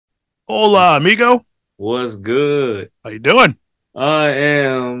Hola, amigo. What's good? How you doing? I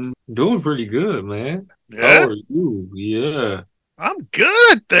am doing pretty good, man. How Yeah, are you? Yeah. I'm good,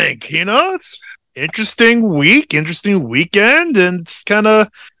 I think. It's interesting week, interesting weekend, and it's kind of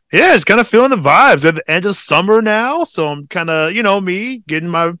feeling the vibes at the end of summer now. So I'm kind of, me getting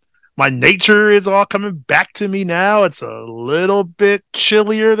my nature is all coming back to me now. It's a little bit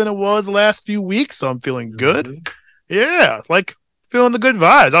chillier than it was the last few weeks, so I'm feeling good. hmm Yeah, like feeling the good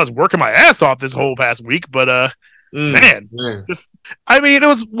vibes. I was working my ass off this whole past week, but man, Man. just I mean, it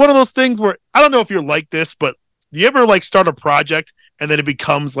was one of those things where I don't know if you're like this, but do you ever like start a project and then it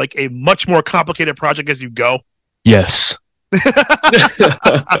becomes like a much more complicated project as you go? Yes. With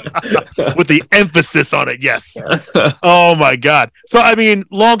the emphasis on it, yes. Oh my god. So I mean,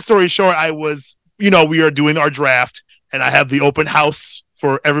 long story short, I was, we are doing our draft and I have the open house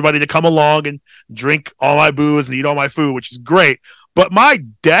for everybody to come along and drink all my booze and eat all my food, which is great. But my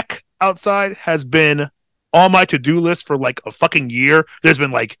deck outside has been on my to-do list for like a fucking year. There's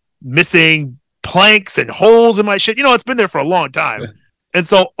been like missing planks and holes in my shit. It's been there for a long time. And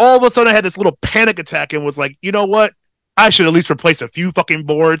so all of a sudden I had this little panic attack and was like, you know what? I should at least replace a few fucking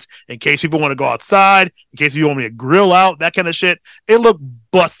boards in case people want to go outside, in case you want me to grill out, that kind of shit. It looked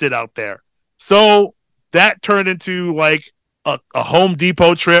busted out there. So that turned into like a Home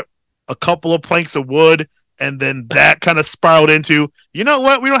Depot trip, a couple of planks of wood, and then that kind of spiraled into, you know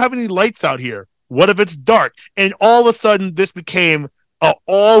what? We don't have any lights out here. What if it's dark? And all of a sudden, this became an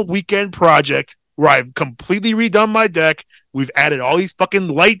all weekend project where I've completely redone my deck. We've added all these fucking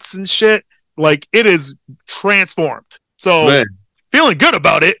lights and shit. Like it is transformed. So Man, feeling good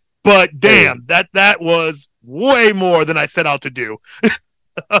about it, but hey, damn, that was way more than I set out to do.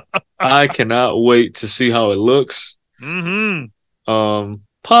 I cannot wait to see how it looks. Mm-hmm.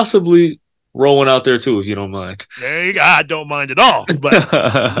 Possibly rolling out there too, if you don't mind. There you go. I don't mind at all. But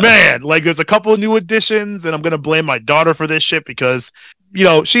man, like there's a couple of new additions, and I'm gonna blame my daughter for this shit because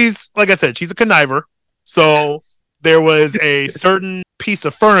she's like I said, she's a conniver. So there was a certain piece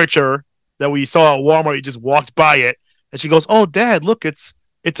of furniture that we saw at Walmart. You just walked by it, and she goes, "Oh, Dad, look, it's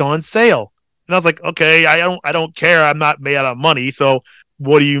on sale." And I was like, "Okay, I don't care. I'm not made out of money. So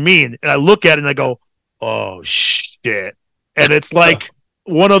what do you mean?" And I look at it and I go, "Oh shit!" And it's like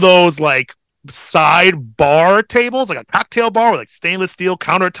one of those like side bar tables, like a cocktail bar with like stainless steel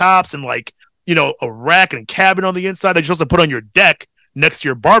countertops and like, a rack and cabin on the inside that you're supposed to put on your deck next to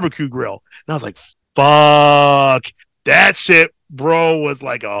your barbecue grill. And I was like, fuck, that shit, bro, was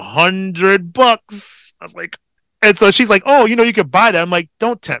like $100. I was like, and so she's like, oh, you could buy that. I'm like,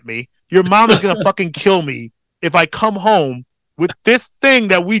 don't tempt me. Your mom is going to fucking kill me if I come home with this thing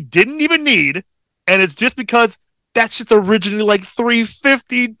that we didn't even need. And it's just because that shit's originally like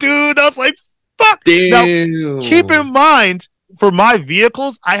 $350, dude. I was like, fuck. Now, keep Damn. in mind, for my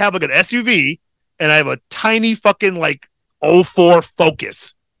vehicles, I have like an SUV and I have a tiny fucking like '04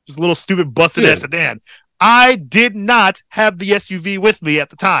 Focus, just a little stupid busted Yeah. ass sedan. I did not have the SUV with me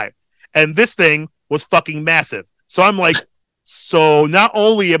at the time, and this thing was fucking massive. So I'm like, so not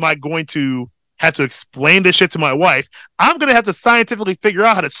only am I going to have to explain this shit to my wife, I'm gonna have to scientifically figure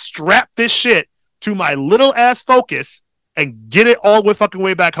out how to strap this shit to my little ass Focus and get it all the fucking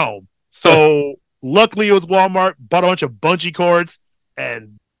way back home. So luckily it was Walmart, bought a bunch of bungee cords,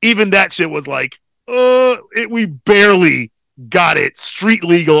 and even that shit was like, we barely got it street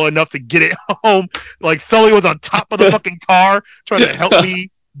legal enough to get it home. Like Sully was on top of the fucking car trying to help me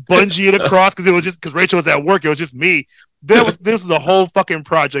bungee it across because Rachel was at work. It was just me. This was a whole fucking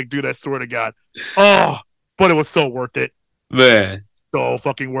project, dude. I swear to God. Oh, but it was so worth it. Man, So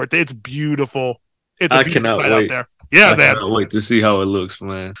fucking worth it. It's beautiful. It's a I beautiful cannot sight out wait. there. Yeah, I man. cannot wait to see how it looks,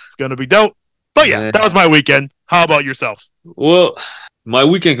 man. It's gonna be dope. But yeah, Man. that was my weekend. How about yourself? Well, my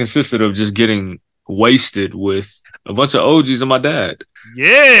weekend consisted of just getting wasted with a bunch of OGs and my dad.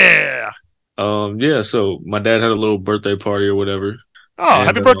 Yeah. Yeah, so my dad had a little birthday party or whatever. Oh, And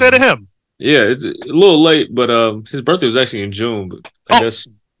happy birthday to him. yeah, it's a little late, but his birthday was actually in June, but I Oh. guess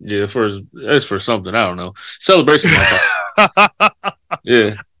yeah, that's for something. I don't know. Celebration month.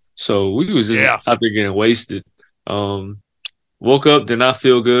 Yeah. So we was just Yeah. out there getting wasted. Woke up, did not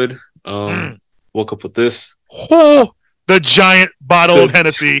feel good. Mm. Woke up with this. Oh, the giant bottle of The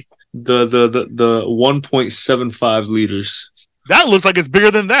Hennessy. the 1.75 liters. That looks like it's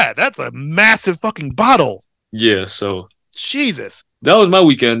bigger than that. That's a massive fucking bottle. Yeah, so Jesus. that was my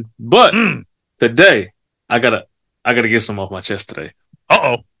weekend. But Mm. today, I gotta get some off my chest today.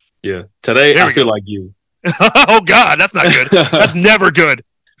 Uh-oh. Yeah. Today There I we feel go. like you. Oh God, that's not good. That's never good.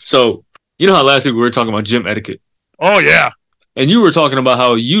 So you know how last week we were talking about gym etiquette? Oh yeah. And you were talking about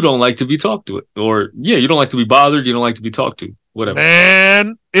how you don't like to be talked to, or yeah, you don't like to be bothered, you don't like to be talked to. whatever.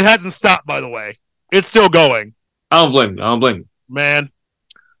 Man, it hasn't stopped, by the way. It's still going. I don't blame you. Man.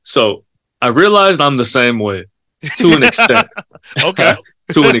 So I realized I'm the same way to an extent. Okay.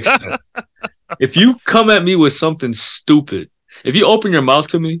 To an extent. If you come at me with something stupid, if you open your mouth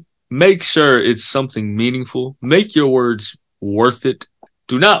to me, make sure it's something meaningful. Make your words worth it.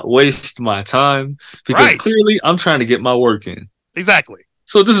 Do not waste my time because clearly I'm trying to get my work in. Exactly.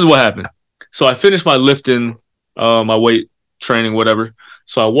 So this is what happened. So I finished my lifting, my weight training, whatever.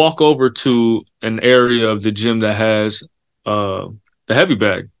 So I walk over to an area of the gym that has the heavy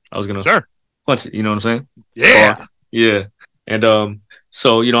bag. I was going to punch it. You know what I'm saying? Yeah. So, yeah. And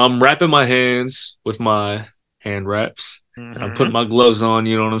so, I'm wrapping my hands with my hand wraps. Mm-hmm. I'm putting my gloves on.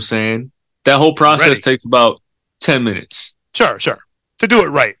 You know what I'm saying? That whole process takes about 10 minutes. Sure. To do it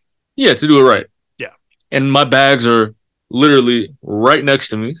right. Yeah, to do it right. Yeah. And my bags are literally right next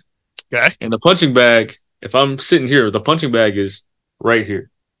to me. Okay. And the punching bag, if I'm sitting here, the punching bag is right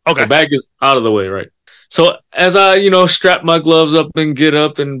here. Okay. The bag is out of the way, right? So as I, strap my gloves up and get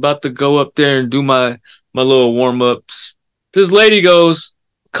up and about to go up there and do my little warm-ups, this lady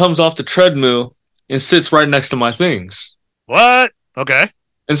comes off the treadmill and sits right next to my things. What? Okay.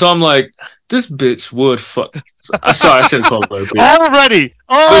 And so I'm like, this bitch would fuck. Sorry, I shouldn't call her a bitch.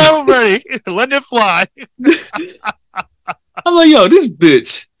 Already. Letting it fly. I'm like, yo, this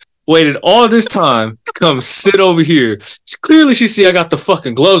bitch waited all this time to come sit over here. Clearly, she see I got the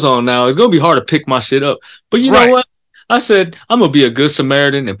fucking gloves on now. It's going to be hard to pick my shit up. But you know what? I said, I'm going to be a good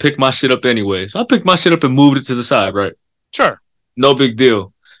Samaritan and pick my shit up anyway. So I picked my shit up and moved it to the side, right? Sure. No big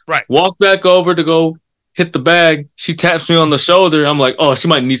deal. Right. Walk back over to go hit the bag. She taps me on the shoulder. I'm like, oh, she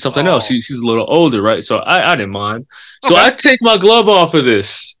might need something else. She's a little older, right? So I didn't mind. So I take my glove off of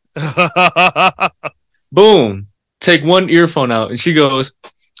this. Boom. Take one earphone out. And she goes,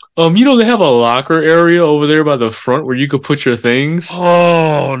 they have a locker area over there by the front where you could put your things.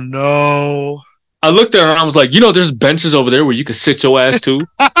 Oh, no. I looked at her and I was like, there's benches over there where you could sit your ass to.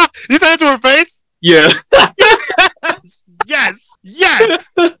 You said it to her face? Yeah. Yes.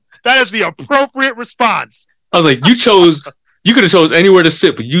 That is the appropriate response. I was like, you could have chose anywhere to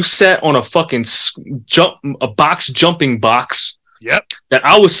sit, but you sat on a fucking jumping box. Yep. That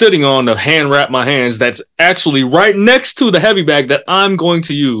I was sitting on to hand wrap my hands. That's actually right next to the heavy bag that I'm going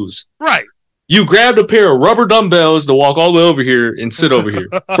to use. Right. You grabbed a pair of rubber dumbbells to walk all the way over here and sit over here.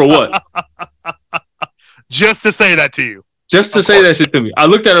 For what? Just to say that to you. Just to say that shit to me. I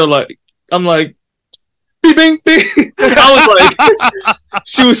looked at her like, I'm like, beep, bing, bing. I was like,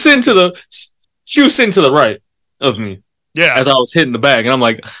 she was sitting to the right of me. Yeah. As I was hitting the bag. And I'm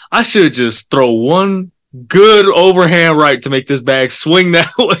like, I should just throw one good overhand right to make this bag swing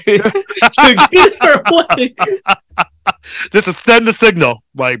that way to get her way. Just to send the signal.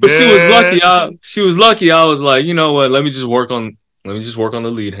 Like, but she was lucky. I was like, you know what? Let me just work on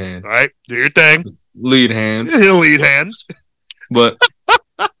the lead hand. All right, do your thing. Lead hand. Lead hands. But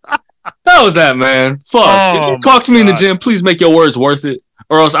that was that, man. Fuck. If you talk to me in the gym, please make your words worth it,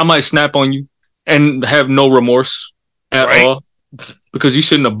 or else I might snap on you and have no remorse at all. Because you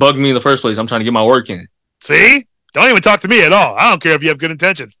shouldn't have bugged me in the first place. I'm trying to get my work in. See? Don't even talk to me at all. I don't care if you have good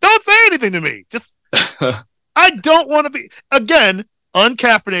intentions. Don't say anything to me. Just, I don't want to be, again,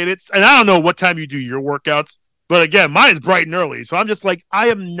 uncaffeinated. And I don't know what time you do your workouts. But again, mine is bright and early. So I'm just like, I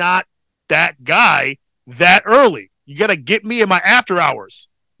am not that guy that early. You got to get me in my after hours.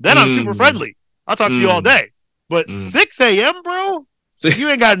 Then I'm super friendly. I'll talk to you all day. But 6 a.m., bro, you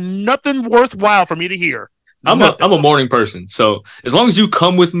ain't got nothing worthwhile for me to hear. I'm a morning person, so as long as you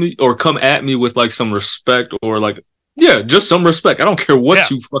come with me or come at me with like some respect or like just some respect. I don't care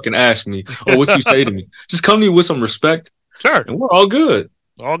what you fucking ask me or what you say to me. Just come to me with some respect. Sure, and we're all good.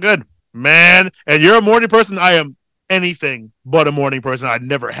 All good, man. And you're a morning person. I am anything but a morning person. I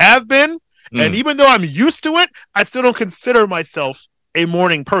never have been, and even though I'm used to it, I still don't consider myself a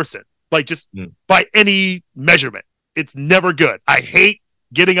morning person. Like just by any measurement, it's never good. I hate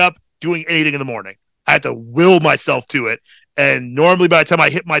getting up, doing anything in the morning. I have to will myself to it. And normally by the time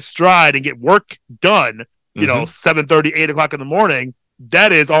I hit my stride and get work done, 7:30, 8 o'clock in the morning,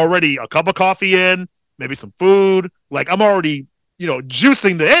 that is already a cup of coffee in, maybe some food. Like I'm already,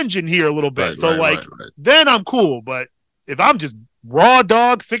 juicing the engine here a little bit. Then I'm cool. But if I'm just raw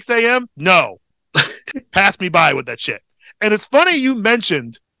dog 6 a.m., no. Pass me by with that shit. And it's funny you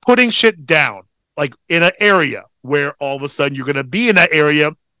mentioned putting shit down, like in an area where all of a sudden you're going to be in that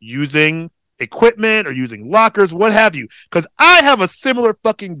area using equipment or using lockers, what have you. Because I have a similar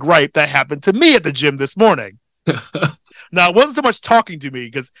fucking gripe that happened to me at the gym this morning. Now, it wasn't so much talking to me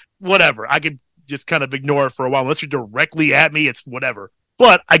because whatever, I could just kind of ignore it for a while. Unless you're directly at me, it's whatever.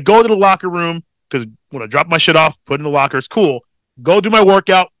 But I go to the locker room because when I drop my shit off, put in the lockers, cool. Go do my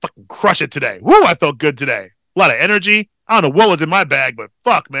workout, fucking crush it today. Woo, I felt good today. A lot of energy. I don't know what was in my bag, but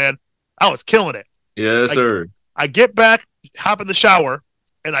fuck, man, I was killing it. Yes, sir. I get back, hop in the shower,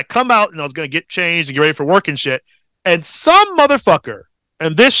 and I come out, and I was gonna get changed and get ready for work and shit. And some motherfucker,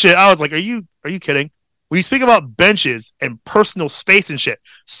 and this shit, I was like, are you kidding? When you speak about benches and personal space and shit,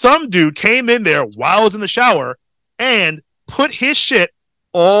 some dude came in there while I was in the shower and put his shit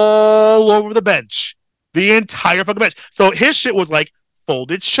all over the bench. The entire fucking bench. So his shit was like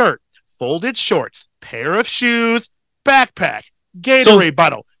folded shirt, folded shorts, pair of shoes, backpack, Gatorade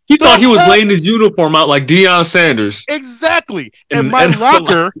bottle. He thought he was laying his uniform out like Deion Sanders. Exactly. And my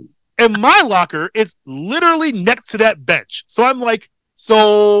locker is literally next to that bench. So I'm like,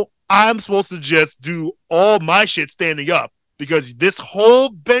 so I'm supposed to just do all my shit standing up because this whole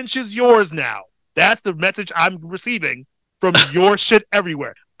bench is yours now. That's the message I'm receiving from your shit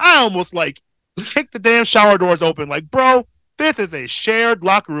everywhere. I almost like kick the damn shower doors open. Like, bro, this is a shared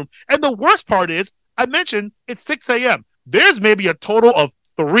locker room. And the worst part is, I mentioned it's 6 a.m. There's maybe a total of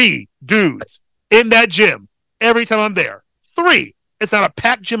 3 dudes in that gym every time I'm there. 3. It's not a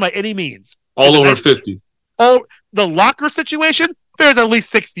packed gym by any means. All over 50. Oh, the locker situation, there's at least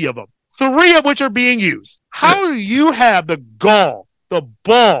 60 of them. 3 of which are being used. How do you have the gall, the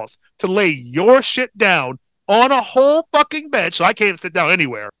balls to lay your shit down on a whole fucking bench, so I can't sit down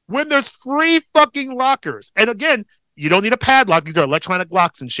anywhere, when there's 3 fucking lockers? And again, you don't need a padlock. These are electronic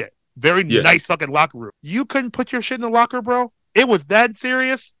locks and shit. Very nice fucking locker room. You couldn't put your shit in the locker, bro? It was that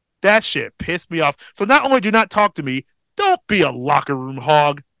serious? That shit pissed me off. So not only do not talk to me, don't be a locker room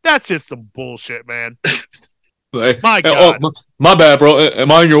hog. That's just some bullshit, man. My God. Oh, my bad, bro.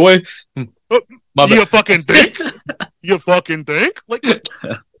 Am I in your way? You fucking think? You fucking think? Like,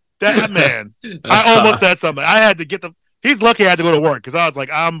 that man. I almost said something. I had to get the... He's lucky I had to go to work because I was like,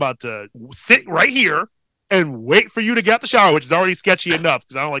 I'm about to sit right here and wait for you to get out the shower, which is already sketchy enough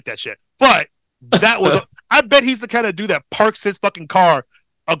because I don't like that shit. But that was... I bet he's the kind of dude that parks his fucking car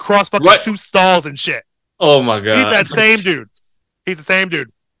across fucking 2 stalls and shit. Oh, my God. He's that same dude. He's the same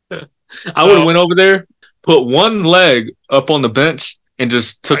dude. I would have went over there, put one leg up on the bench, and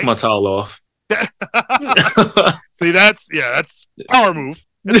just took my towel off. See, that's power move.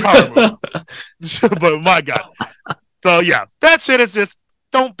 It's power move. But my God. So, yeah, that shit is just,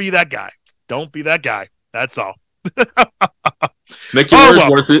 don't be that guy. Don't be that guy. That's all. Make your words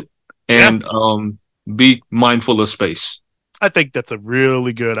worth it, and be mindful of space. I think that's a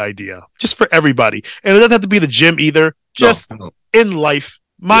really good idea. Just for everybody. And it doesn't have to be the gym either. Just in life.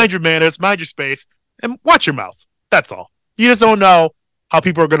 Mind your manners, mind your space, and watch your mouth. That's all. You just don't know how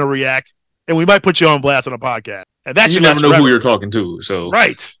people are going to react, and we might put you on blast on a podcast. And that you never know who you're talking to. So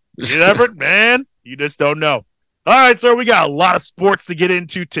right. You never, man. You just don't know. All right, sir, we got a lot of sports to get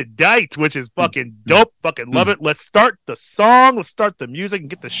into tonight, which is fucking dope. Fucking love it. Let's start the song. Let's start the music and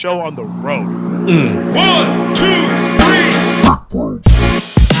get the show on the road. 1, 2, 3.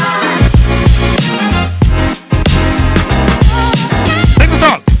 Sing the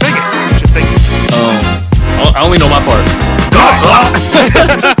song. Sing it. You should sing it. I only know my part.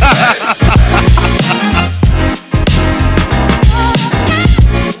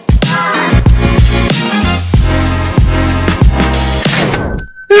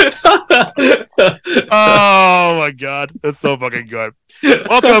 Oh my God, that's so fucking good.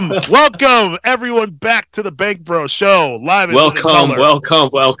 Welcome everyone back to the Bank Bro Show live. Welcome.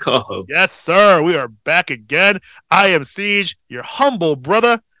 Yes, sir. We are back again. I am Ceej, your humble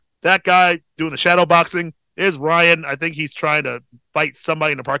brother. That guy doing the shadow boxing is Ryan. I think he's trying to fight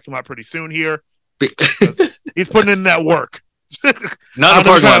somebody in the parking lot pretty soon here. He's putting in that work. Not in the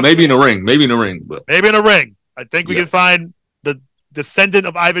parking lot. Maybe in a ring. But maybe in a ring. I think we can find the descendant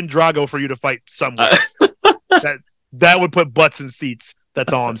of Ivan Drago for you to fight somewhere. That would put butts in seats.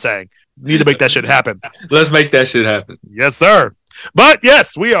 That's all I'm saying. Need to make that shit happen. Let's make that shit happen. Yes, sir. But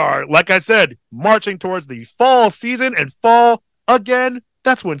yes, we are, like I said, marching towards the fall season, and fall, again,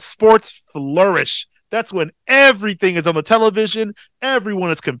 that's when sports flourish. That's when everything is on the television.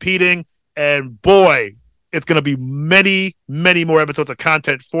 Everyone is competing. And boy, it's going to be many, many more episodes of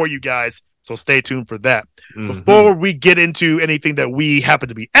content for you guys. So stay tuned for that. Mm-hmm. Before we get into anything that we happen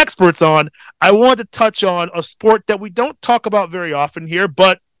to be experts on, I want to touch on a sport that we don't talk about very often here,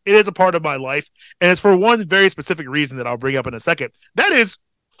 but it is a part of my life. And it's for one very specific reason that I'll bring up in a second. That is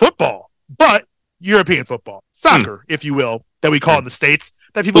football, but European football, soccer, if you will, that we call in the States,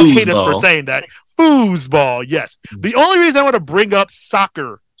 that people hate us for saying that. Foosball, yes. The only reason I want to bring up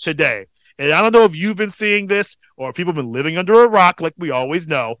soccer today, and I don't know if you've been seeing this or if people have been living under a rock like we always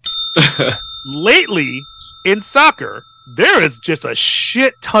know, lately in soccer, there is just a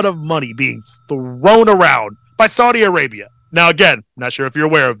shit ton of money being thrown around by Saudi Arabia. Now, again, not sure if you're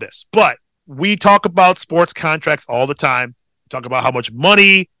aware of this, but we talk about sports contracts all the time. We talk about how much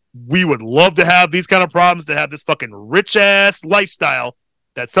money we would love to have these kind of problems, to have this fucking rich ass lifestyle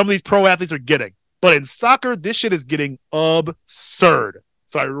that some of these pro athletes are getting. But in soccer, this shit is getting absurd.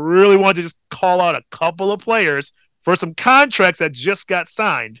 So I really want to just call out a couple of players for some contracts that just got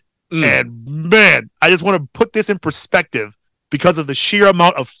signed. And man, I just want to put this in perspective because of the sheer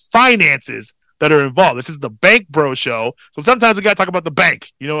amount of finances that are involved. This is the Bank Bro show. So sometimes we got to talk about the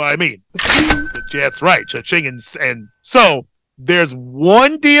bank. You know what I mean? That's right. Cha-ching. And so there's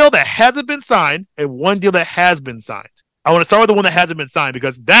one deal that hasn't been signed and one deal that has been signed. I want to start with the one that hasn't been signed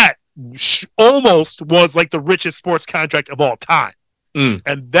because that almost was like the richest sports contract of all time.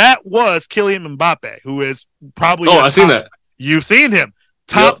 And that was Kylian Mbappe, who is probably... Oh, I've seen that. You've seen him.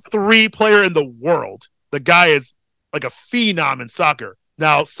 Top 3 player in the world. The guy is like a phenom in soccer.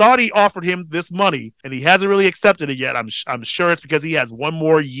 Now, Saudi offered him this money, and he hasn't really accepted it yet. I'm sure it's because he has one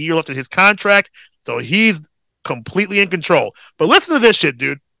more year left in his contract, so he's completely in control. But listen to this shit,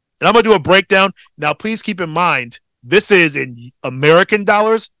 dude. And I'm going to do a breakdown. Now, please keep in mind, this is in American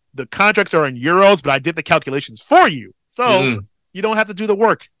dollars. The contracts are in euros, but I did the calculations for you. So you don't have to do the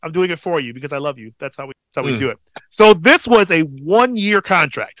work. I'm doing it for you because I love you. That's how we do it. So this was a 1-year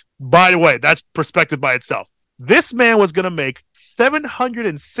contract. By the way, that's perspective by itself. This man was going to make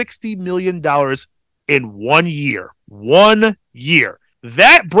 $760 million in 1 year. 1 year.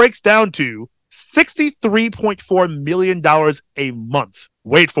 That breaks down to $63.4 million a month.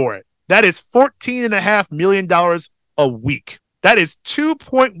 Wait for it. That is $14.5 million a week. That is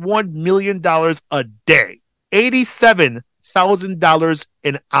 $2.1 million a day. $87,000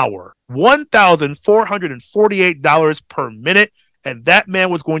 an hour. $1,448 per minute. And that man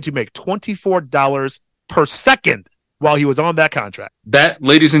was going to make $24 per second while he was on that contract. That,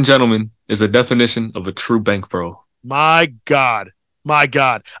 ladies and gentlemen, is the definition of a true bank bro. My God. My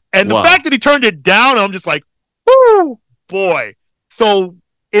God. And the fact that he turned it down, I'm just like, whoo, boy. So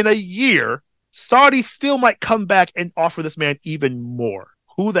in a year, Saudi still might come back and offer this man even more.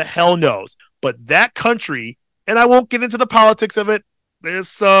 Who the hell knows? But that country, and I won't get into the politics of it. There's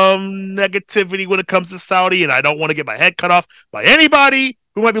some negativity when it comes to Saudi, and I don't want to get my head cut off by anybody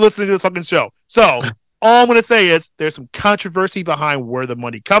who might be listening to this fucking show. So all I'm going to say is there's some controversy behind where the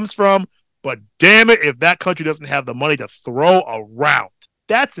money comes from, but damn it, if that country doesn't have the money to throw around,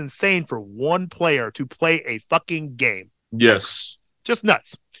 that's insane for one player to play a fucking game. Yes. Just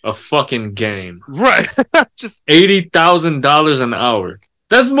nuts. A fucking game. Right. Just $80,000 an hour.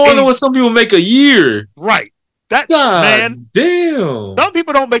 That's more than what some people make a year. Right. That, God man, damn. Some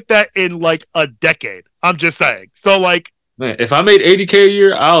people don't make that in like a decade. I'm just saying. So like, man, if I made $80K a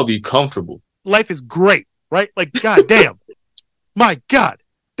year, I'll be comfortable. Life is great, right? Like, god damn. My God.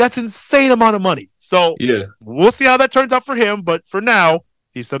 That's insane amount of money. So yeah, we'll see how that turns out for him. But for now,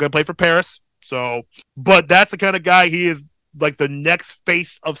 he's still going to play for Paris. So, but that's the kind of guy he is, like the next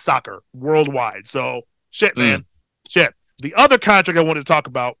face of soccer worldwide. So shit, man. Shit. The other contract I wanted to talk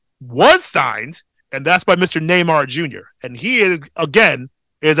about was signed, and that's by Mr. Neymar Jr. And he is, again,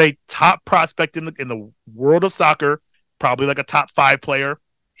 is a top prospect in the world of soccer, probably like a top 5 player.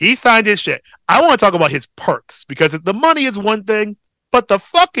 He signed his shit. I want to talk about his perks because the money is one thing, but the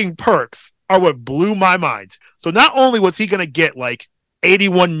fucking perks are what blew my mind. So not only was he going to get like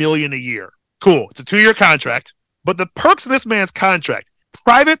 $81 million a year, cool, it's a 2-year contract, but the perks of this man's contract: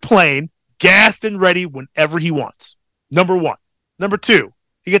 private plane, gassed and ready whenever he wants. Number 1. Number 2,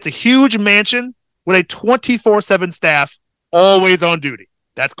 he gets a huge mansion with a 24/7 staff always on duty.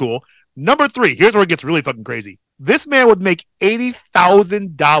 That's cool. Number 3, here's where it gets really fucking crazy. This man would make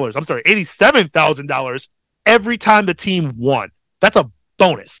 $87,000 every time the team won. That's a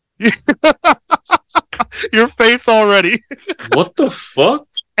bonus. Your face already. What the fuck?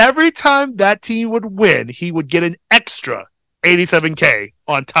 Every time that team would win, he would get an extra $87K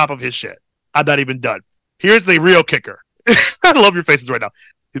on top of his shit. I'm not even done. Here's the real kicker. I love your faces right now.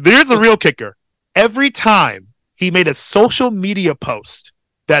 Here's the real kicker. Every time he made a social media post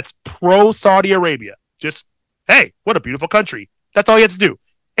that's pro Saudi Arabia, just, hey, what a beautiful country. That's all he has to do.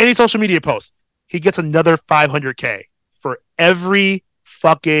 Any social media post, he gets another $500K for every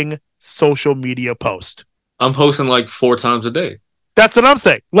fucking social media post. I'm posting like 4 times a day. That's what I'm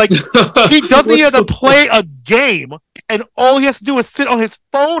saying. Like, he doesn't even have to play a game, and all he has to do is sit on his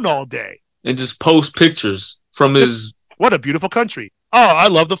phone all day. And just post pictures from his... What a beautiful country. Oh, I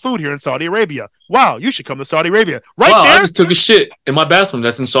love the food here in Saudi Arabia. Wow, you should come to Saudi Arabia. Right there. I just took a shit in my bathroom.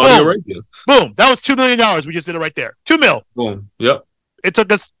 That's in Saudi Arabia. Boom. That was $2 million. We just did it right there. $2 million. Boom. Yep. It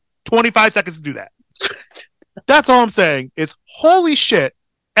took us 25 seconds to do that. That's all I'm saying is holy shit.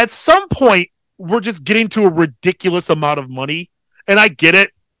 At some point, we're just getting to a ridiculous amount of money. And I get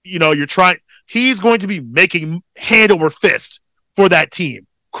it. You know, he's going to be making hand over fist for that team.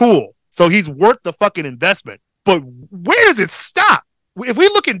 Cool. So he's worth the fucking investment. But where does it stop? If we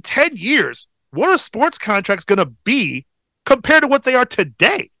look in 10 years, what are sports contracts going to be compared to what they are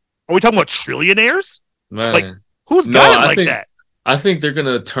today? Are we talking about trillionaires? Man. Like, who's got it that? I think they're going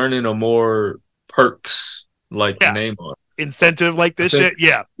to turn into more perks like Neymar. Incentive like this shit?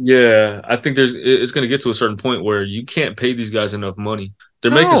 Yeah. Yeah. I think it's going to get to a certain point where you can't pay these guys enough money.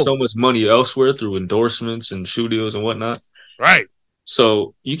 They're making so much money elsewhere through endorsements and shoe deals and whatnot. Right.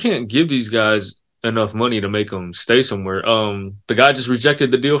 So you can't give these guys enough money to make them stay somewhere. The guy just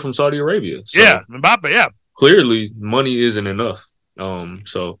rejected the deal from Saudi Arabia. So Mbappe, yeah. Clearly, money isn't enough.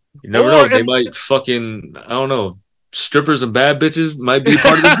 So you never know. They might fucking, I don't know, strippers and bad bitches might be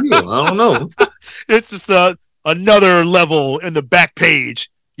part of the deal. I don't know. It's just another level in the back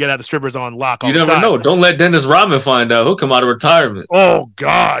page. You gotta have the strippers on lock all the time. You never know. Don't let Dennis Rodman find out. He'll come out of retirement. Oh,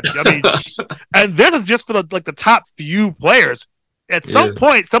 God. I mean, and this is just for the top few players. At some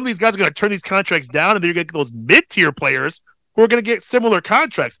point, some of these guys are going to turn these contracts down, and they're going to get those mid-tier players who are going to get similar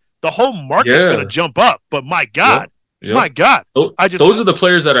contracts. The whole market is going to jump up. But my God, my God. Those are the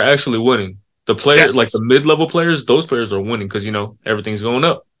players that are actually winning. The players, like the mid-level players, those players are winning because, you know, everything's going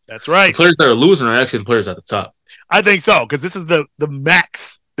up. That's right. The players that are losing are actually the players at the top. I think so, because this is the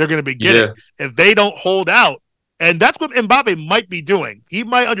max they're going to be getting. If they don't hold out, and that's what Mbappe might be doing. He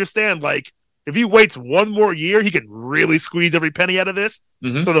might understand, like, if he waits one more year, he can really squeeze every penny out of this.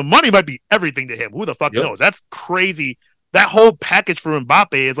 Mm-hmm. So the money might be everything to him. Who the fuck knows? That's crazy. That whole package for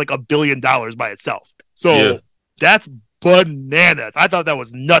Mbappe is like $1 billion by itself. So that's bananas. I thought that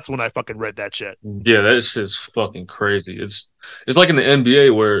was nuts when I fucking read that shit. Yeah, that shit's fucking crazy. It's like in the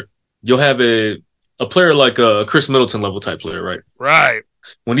NBA where you'll have a player like a Chris Middleton level type player, right? Right.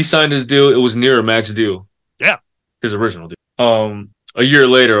 When he signed his deal, it was near a max deal. Yeah. His original deal. A year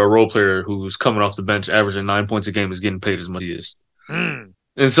later, a role player who's coming off the bench, averaging 9 points a game, is getting paid as much as he is.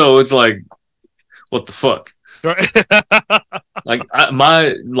 And so it's like, what the fuck? I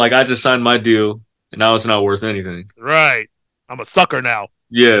just signed my deal, and now it's not worth anything. Right. I'm a sucker now.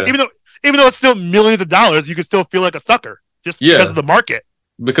 Yeah. Even though it's still millions of dollars, you can still feel like a sucker just because of the market.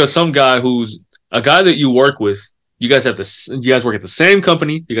 Because some guy who's a guy that you work with, you guys work at the same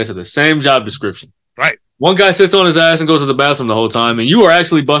company, you guys have the same job description. Right. One guy sits on his ass and goes to the bathroom the whole time, and you are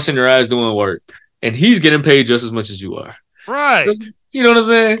actually busting your ass doing work, and he's getting paid just as much as you are. Right. You know what I'm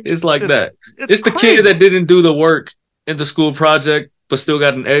saying? It's like that. It's the crazy. kid that didn't do the work in the school project, but still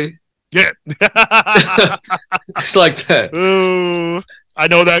got an A. Yeah. It's like that. Ooh, I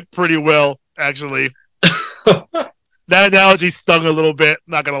know that pretty well, actually. That analogy stung a little bit,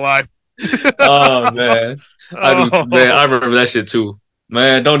 not going to lie. Oh, man. I remember that shit, too.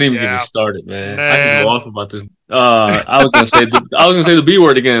 Man, don't even get me started, man. I can go off about this. I was gonna say the B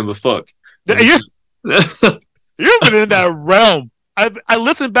word again, but fuck. You've been in that realm. I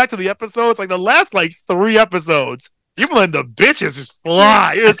listened back to the episodes, like the last 3 episodes. You've been letting the bitches just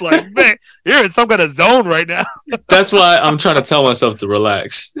fly. You're just like, man, you're in some kind of zone right now. That's why I'm trying to tell myself to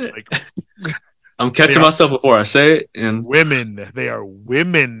relax. I'm catching myself before I say it. And women, they are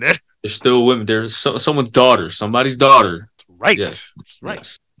women. They're still women. They're someone's daughter, somebody's daughter. Right. Yes. That's right.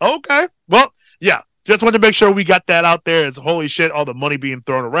 Yes. Okay. Well, yeah. Just wanted to make sure we got that out there. As holy shit, all the money being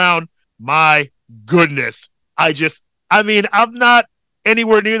thrown around. My goodness. I'm not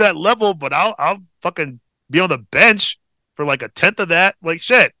anywhere near that level, but I'll fucking be on the bench for like a tenth of that. Like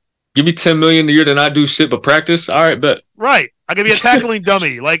shit. Give me $10 million a year to not do shit but practice. All right, bet. Right. I can be a tackling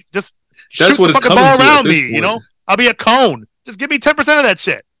dummy. Like just that's shoot what the fucking ball around me. Point. You know, I'll be a cone. Just give me 10% of that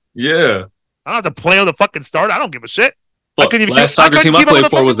shit. Yeah. I don't have to play on the fucking start. I don't give a shit. Look, last soccer team I played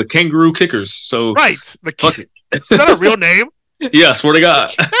for was the Kangaroo Kickers. So right, is that a real name? Yeah, swear to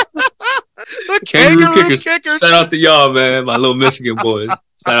God. The Kangaroo Kickers. Shout out to y'all, man. My little Michigan boys.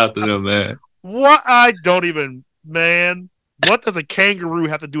 Shout out to them, man. What? Man. What does a kangaroo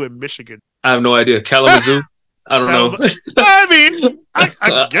have to do in Michigan? I have no idea. Kalamazoo? I don't know. I mean, I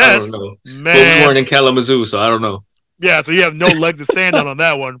guess. I don't know. Man. But we weren't in Kalamazoo, so I don't know. Yeah, so you have no leg to stand on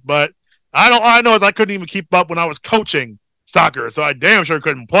that one. But all I know is I couldn't even keep up when I was coaching soccer, so I damn sure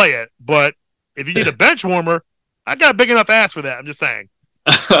couldn't play it. But if you need a bench warmer, I got a big enough ass for that. I'm just saying.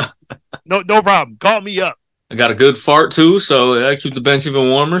 No problem. Call me up. I got a good fart too, so I keep the bench even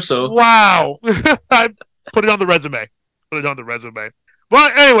warmer. So wow, I put it on the resume.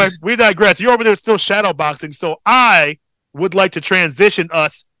 Well, anyway, we digress. You're over there still shadow boxing, so I would like to transition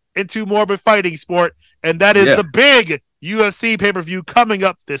us into more of a fighting sport, and that is the big UFC pay-per-view coming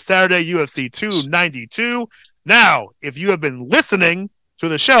up this Saturday, UFC 292. Now, if you have been listening to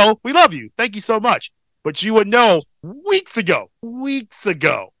the show, we love you. Thank you so much. But you would know weeks ago,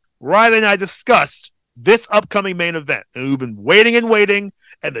 Ryan and I discussed this upcoming main event. And we've been waiting,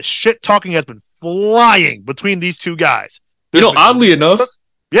 and the shit talking has been flying between these two guys. Oddly enough,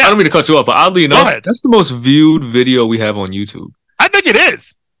 I don't mean to cut you off, but oddly enough, that's the most viewed video we have on YouTube. I think it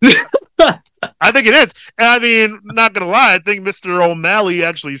is. I think it is. And I mean, not going to lie, I think Mr. O'Malley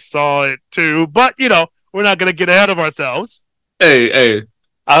actually saw it too. But, we're not going to get ahead of ourselves. Hey,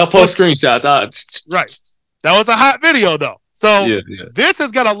 I'll post screenshots. Right. That was a hot video, though. So this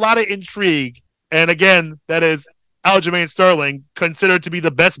has got a lot of intrigue. And again, that is Aljamain Sterling, considered to be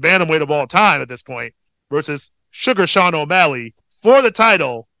the best bantamweight of all time at this point, versus Sugar Sean O'Malley for the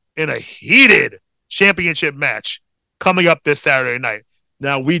title in a heated championship match coming up this Saturday night.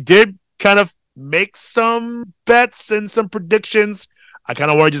 Now, we did kind of make some bets and some predictions. I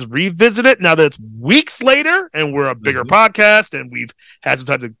kind of want to just revisit it now that it's weeks later and we're a bigger podcast and we've had some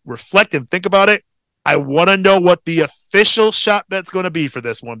time to reflect and think about it. I want to know what the official shot bet's going to be for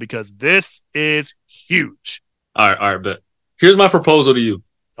this one, because this is huge. All right, but here's my proposal to you.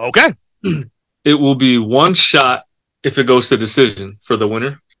 Okay. It will be one shot if it goes to decision for the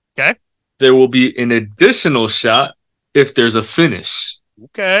winner. Okay. There will be an additional shot if there's a finish.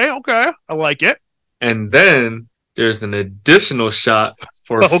 Okay. I like it. And then there's an additional shot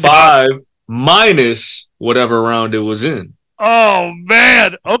for 5 minus whatever round it was in. Oh,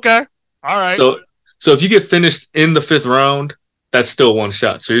 man. Okay. All right. So if you get finished in the 5th round, that's still one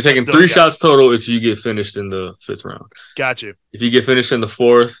shot. So you're taking 3 shots total if you get finished in the 5th round. Got you. If you get finished in the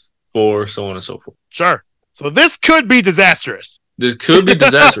 4th, 4, so on and so forth. Sure. So this could be disastrous. This could be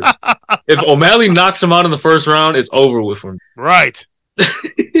disastrous. If O'Malley knocks him out in the 1st round, it's over with him. Right.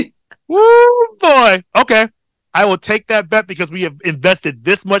 Woo, boy. Okay. I will take that bet because we have invested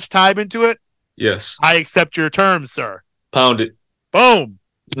this much time into it. Yes. I accept your terms, sir. Pound it. Boom.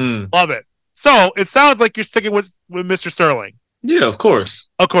 Love it. So it sounds like you're sticking with Mr. Sterling. Yeah, of course.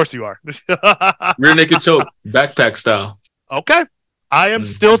 Of course you are. Rear naked choke, backpack style. Okay. I am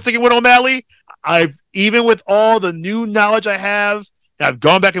still sticking with O'Malley. Even with all the new knowledge I have, I've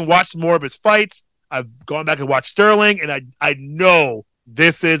gone back and watched more of his fights. I've gone back and watched Sterling, and I know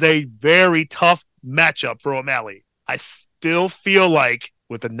this is a very tough matchup for O'Malley. I still feel like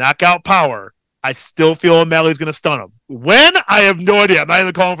with the knockout power, I still feel O'Malley's going to stun him. When? I have no idea. I'm not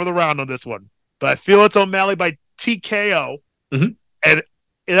even calling for the round on this one. But I feel it's O'Malley by TKO. And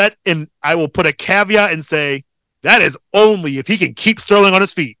I will put a caveat and say that is only if he can keep Sterling on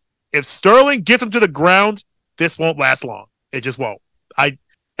his feet. If Sterling gets him to the ground, this won't last long. It just won't.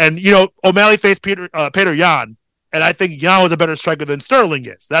 O'Malley faced Peter Yan, and I think Yan was a better striker than Sterling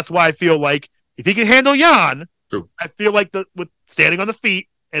is. That's why I feel like if he can handle Yan, I feel like with standing on the feet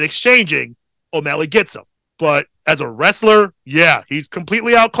and exchanging, O'Malley gets him. But as a wrestler, he's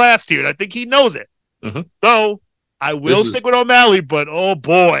completely outclassed here, and I think he knows it. So I will stick with O'Malley, but oh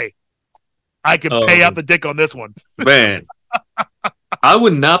boy, I could pay out the dick on this one. Man, I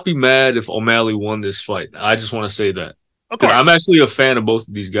would not be mad if O'Malley won this fight. I just want to say that. I'm actually a fan of both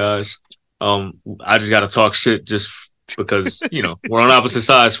of these guys. I just got to talk shit just because, we're on opposite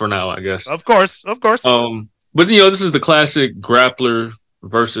sides for now, I guess. Of course. But, this is the classic grappler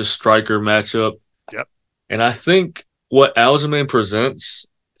versus striker matchup. Yep. And I think what Aljamain presents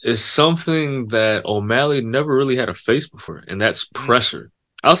is something that O'Malley never really had to face before, and that's pressure.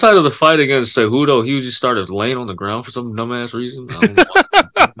 Outside of the fight against Cejudo, he just started laying on the ground for some dumbass reason. I don't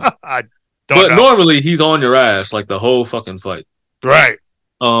know. But normally he's on your ass like the whole fucking fight. Right.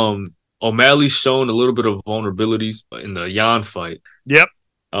 O'Malley's shown a little bit of vulnerability in the Yan fight. Yep.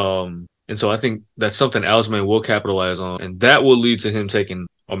 And so I think that's something Aljamain will capitalize on, and that will lead to him taking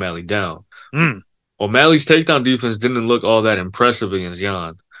O'Malley down. O'Malley's takedown defense didn't look all that impressive against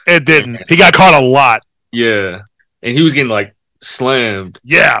Yan. It didn't. He got caught a lot. Yeah. And he was getting slammed.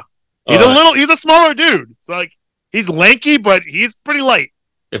 Yeah. He's a smaller dude. So, he's lanky, but he's pretty light.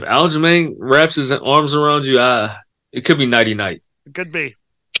 If Aljamain wraps his arms around you, it could be nighty-night. It could be.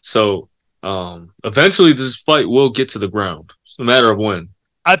 So, eventually this fight will get to the ground. It's a matter of when.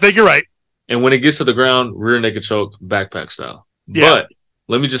 I think you're right. And when it gets to the ground, rear naked choke, backpack style. Yeah. But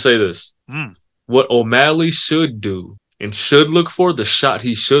let me just say this. What O'Malley should do and should look for, the shot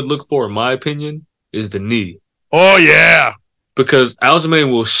he should look for, in my opinion, is the knee. Oh, yeah. Because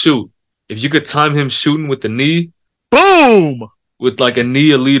Aljamain will shoot. If you could time him shooting with the knee. Boom! With a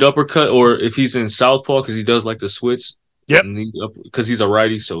knee, a lead uppercut, or if he's in southpaw, because he does like to switch. Yep. Because he's a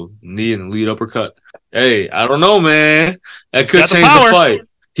righty, so knee and lead uppercut. Hey, I don't know, man. That could change the fight.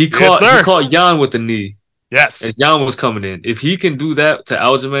 He caught Yan with the knee. Yes. And Jan was coming in. If he can do that to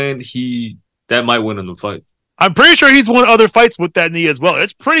Aljamain, that might win him the fight. I'm pretty sure he's won other fights with that knee as well.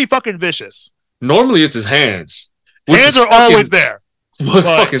 It's pretty fucking vicious. Normally, it's his hands. Hands are always there. What's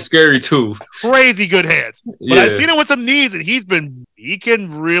fucking scary too. Crazy good hands. But I've seen him with some knees, and he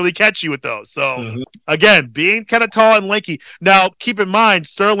can really catch you with those. So again, being kind of tall and lanky. Now, keep in mind,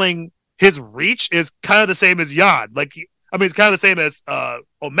 Sterling, his reach is kind of the same as Jan. It's kind of the same as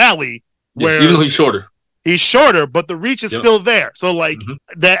O'Malley, where even though he's shorter. He's shorter, but the reach is still there. So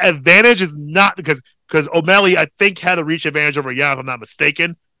the advantage is not because O'Malley, I think, had a reach advantage over Jan, if I'm not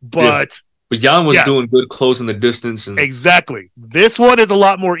mistaken. But Jan was doing good closing the distance. Exactly. This one is a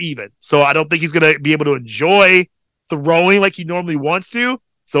lot more even. So I don't think he's going to be able to enjoy throwing like he normally wants to.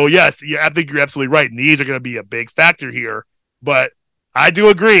 So yes, I think you're absolutely right. Knees are going to be a big factor here. But I do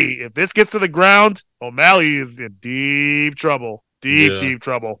agree. If this gets to the ground, O'Malley is in deep trouble. Deep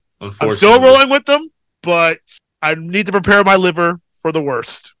trouble. I'm still rolling with them, but I need to prepare my liver for the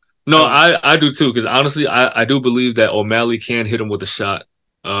worst. No, I do too, because honestly, I do believe that O'Malley can hit him with a shot.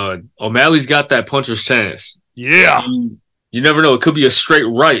 O'Malley's got that puncher's chance. Yeah. You never know. It could be a straight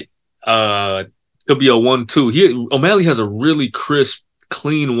right. Could be a 1-2. O'Malley has a really crisp,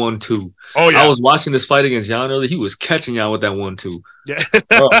 clean 1-2. Oh, yeah. I was watching this fight against Jan earlier. He was catching Jan with that 1-2. Yeah.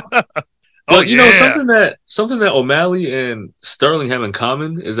 But you know, something that O'Malley and Sterling have in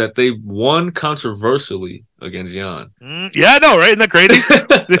common is that they won controversially against Jan. Yeah, I know, right? Isn't that crazy?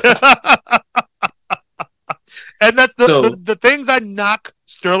 And that's the things I knock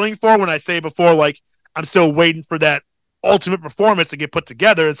Sterling for when I say before, like, I'm still waiting for that ultimate performance to get put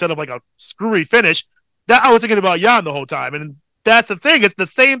together instead of like a screwy finish. That I was thinking about Jan the whole time. And that's the thing. It's the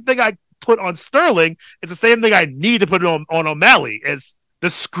same thing I put on Sterling. It's the same thing I need to put on O'Malley. It's the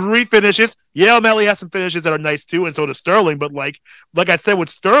screwy finishes. Yeah, O'Malley has some finishes that are nice too, and so does Sterling. But like I said with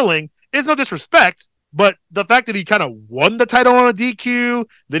Sterling, it's no disrespect. But the fact that he kind of won the title on a DQ,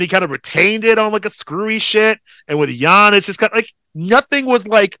 then he kind of retained it on like a screwy shit. And with Jan, it's just kind of like nothing was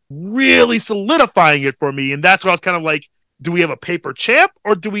like really solidifying it for me. And that's why I was kind of like, do we have a paper champ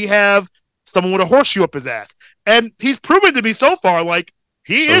or do we have someone with a horseshoe up his ass? And he's proven to me so far, like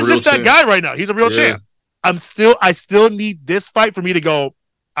he is just that guy right now. He's a real champ. I still need this fight for me to go,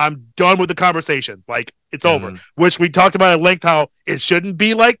 I'm done with the conversation. Like it's over, which we talked about at length, how it shouldn't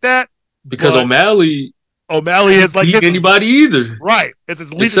be like that. Because O'Malley is like anybody either. Right. It's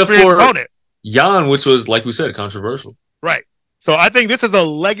his least experienced opponent. Jan, which was, like we said, controversial. Right. So I think this is a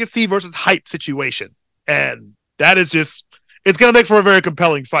legacy versus hype situation. And that is just, it's going to make for a very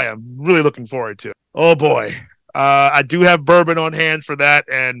compelling fight. I'm really looking forward to it. Oh boy. I do have bourbon on hand for that,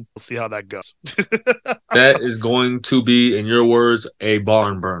 and we'll see how that goes. That is going to be, in your words, a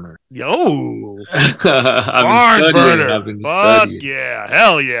barn burner. Yo. I've been studying. Fuck yeah.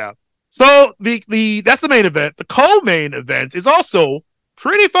 Hell yeah. So that's the main event. The co-main event is also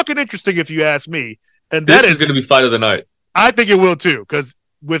pretty fucking interesting if you ask me. And this is going to be fight of the night. I think it will too, because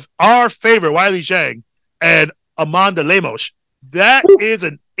with our favorite Wiley Zhang and Amanda Lemos, that is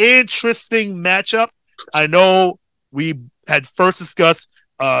an interesting matchup. I know we had first discussed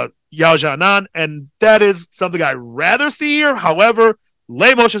Yao Jianan, and that is something I'd rather see here. However,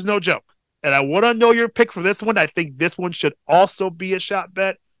 Lemos is no joke. And I want to know your pick for this one. I think this one should also be a shot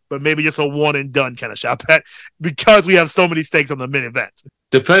bet, but maybe just a one and done kind of shot bet because we have so many stakes on the main event.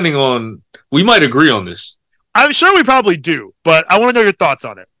 Depending on, we might agree on this. I'm sure we probably do, but I want to know your thoughts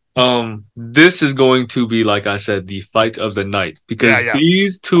on it. This is going to be, like I said, the fight of the night because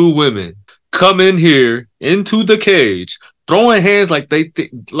these two women come in here into the cage, throwing hands like they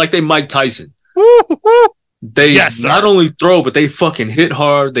Mike Tyson. They not only throw, but they fucking hit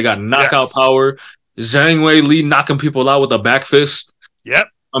hard. They got knockout power. Zhang Wei Li knocking people out with a back fist. Yep.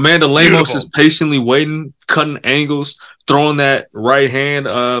 Amanda Lemos is patiently waiting, cutting angles, throwing that right hand.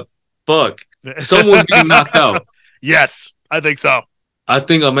 Fuck. Someone's getting knocked out. Yes, I think so. I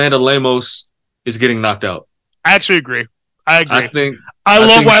think Amanda Lemos is getting knocked out. I actually agree. I agree. I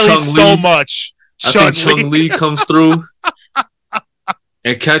love Wiley so much. I think Chung Lee comes through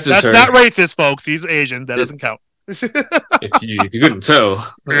and catches her. That's not racist, folks. He's Asian. That doesn't count. If you couldn't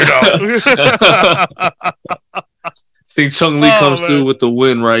tell. I think Chung Lee comes through with the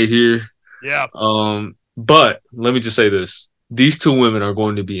win right here. Yeah. But let me just say this. These two women are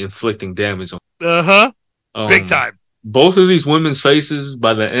going to be inflicting damage on big time. Both of these women's faces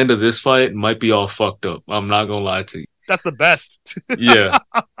by the end of this fight might be all fucked up. I'm not gonna lie to you. That's the best. Yeah.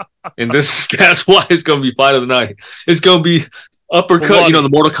 And that's why it's gonna be fight of the night. It's gonna be uppercut, you know, the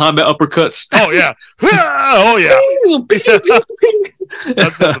Mortal Kombat uppercuts. Oh yeah. Oh yeah.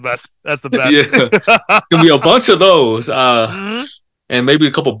 That's the best. That's the best. Yeah. Gonna be a bunch of those. And maybe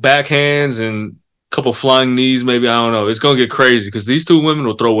a couple backhands and couple flying knees, maybe. I don't know. It's gonna get crazy because these two women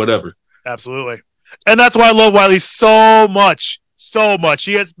will throw whatever. Absolutely. And that's why I love Wiley so much. So much.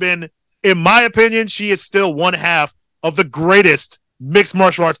 She has been, in my opinion, she is still one half of the greatest mixed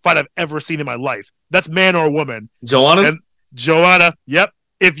martial arts fight I've ever seen in my life. That's man or woman. Joanna? And Joanna, yep.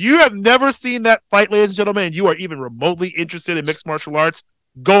 If you have never seen that fight, ladies and gentlemen, and you are even remotely interested in mixed martial arts,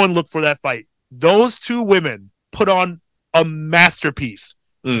 go and look for that fight. Those two women put on a masterpiece.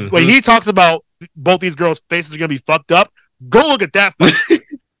 Mm-hmm. When he talks about both these girls' faces are going to be fucked up, go look at that fight.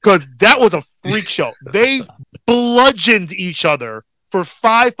 Because that was a freak show. They bludgeoned each other for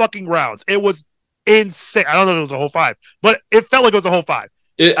 5 fucking rounds. It was insane. I don't know if it was a whole 5, but it felt like it was a whole 5.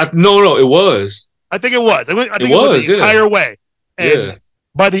 No, it was. I think it was. I think it was the entire way. And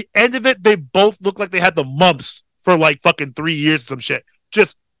by the end of it, they both looked like they had the mumps for like fucking 3 years or some shit.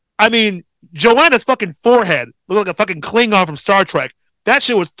 Just, I mean, Joanna's fucking forehead looked like a fucking Klingon from Star Trek. That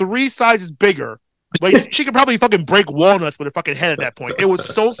shit was 3 sizes bigger. Like, she could probably fucking break walnuts with her fucking head at that point. It was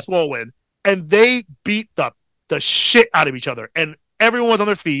so swollen. And they beat the shit out of each other. And everyone was on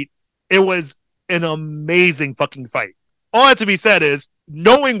their feet. It was an amazing fucking fight. All that to be said is,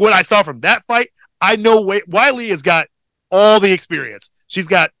 knowing what I saw from that fight, I know Wiley has got all the experience. She's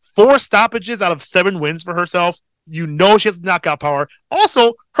got 4 stoppages out of 7 wins for herself. You know she has knockout power.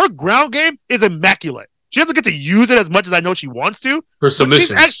 Also, her ground game is immaculate. She doesn't get to use it as much as I know she wants to. Her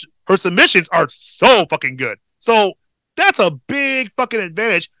submissions. Her submissions are so fucking good. So that's a big fucking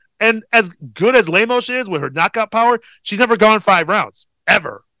advantage. And as good as Lemos is with her knockout power, she's never gone 5 rounds.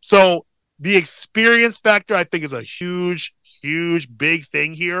 Ever. So the experience factor, I think, is a huge, huge, big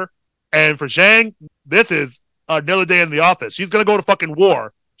thing here. And for Zhang, this is another day in the office. She's going to go to fucking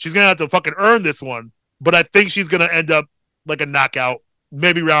war. She's going to have to fucking earn this one. But I think she's going to end up like a knockout,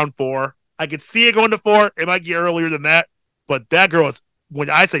 maybe round 4. I could see it going to 4. It might get earlier than that. But that girl is, when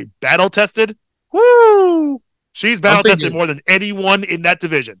I say battle-tested, whoo! She's battle-tested more than anyone in that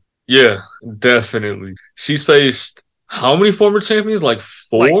division. Yeah, definitely. She's faced how many former champions? Like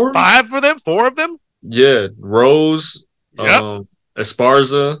 4? Like 5 of them? 4 of them? Yeah. Rose, yep.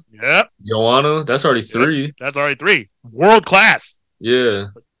 Esparza, yep. Joanna. That's already 3. Yep. That's already 3. World class. Yeah.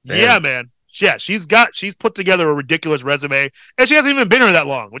 Damn. Yeah, man. Yeah, she's put together a ridiculous resume, and she hasn't even been here that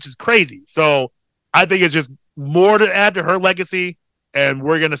long, which is crazy. So I think it's just more to add to her legacy, and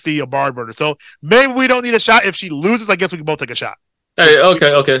we're going to see a barn burner. So maybe we don't need a shot. If she loses, I guess we can both take a shot. Hey, okay.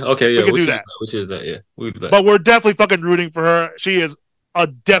 Yeah, we can do that. We choose that. Yeah, we do that. But we're definitely fucking rooting for her. She is a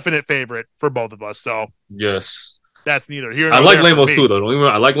definite favorite for both of us. So yes, that's neither here. I like Lemos too, though.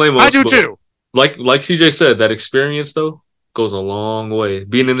 I like Lemos. I do too. Like CJ said, that experience though goes a long way.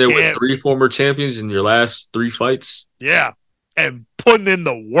 Being in there with 3 former champions in your last 3 fights. Yeah, and putting in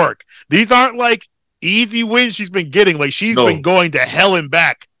the work. These aren't like easy wins she's been getting. Like she's been going to hell and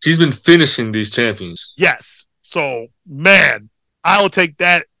back. She's been finishing these champions. Yes. So man, I'll take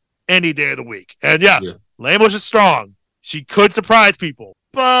that any day of the week. And yeah. Lemos is strong. She could surprise people,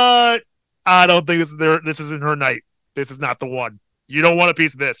 but I don't think this isn't her night. This is not the one. You don't want a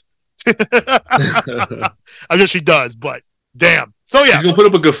piece of this. I guess she does, but damn. So yeah, she's gonna put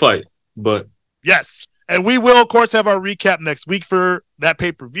up a good fight, but yes. And we will, of course, have our recap next week for that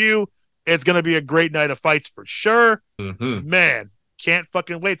pay-per-view. It's gonna be a great night of fights for sure. Mm-hmm. Man, can't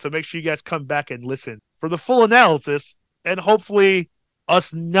fucking wait. So make sure you guys come back and listen for the full analysis, and hopefully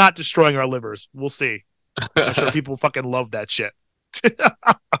us not destroying our livers. We'll see. I'm sure people fucking love that shit.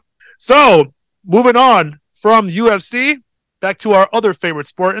 So, moving on from UFC back to our other favorite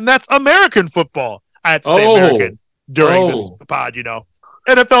sport, and that's American football. I had to say American during this pod, you know.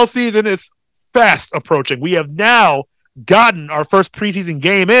 NFL season is fast approaching. We have now gotten our first preseason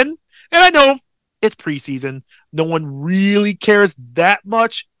game in, and I know it's preseason. No one really cares that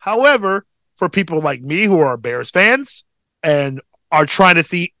much. However, for people like me who are Bears fans and are trying to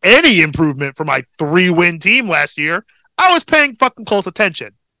see any improvement from my 3-win team last year, I was paying fucking close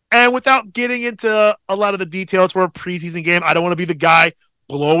attention. And without getting into a lot of the details for a preseason game, I don't want to be the guy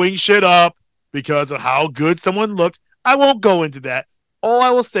blowing shit up because of how good someone looked. I won't go into that. All I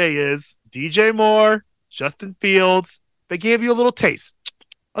will say is DJ Moore, Justin Fields, they gave you a little taste,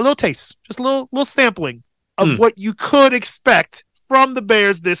 just a little sampling of what you could expect from the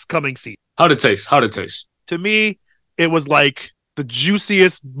Bears this coming season. How'd it taste? To me, it was like the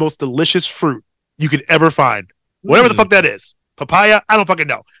juiciest, most delicious fruit you could ever find. Whatever the fuck that is. Papaya, I don't fucking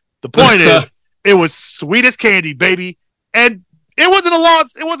know. The point is, it was sweet as candy, baby. And it wasn't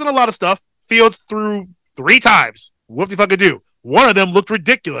a lot of stuff. Fields threw 3 times. What the fuck do? One of them looked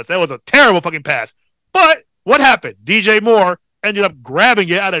ridiculous. That was a terrible fucking pass. But what happened? DJ Moore ended up grabbing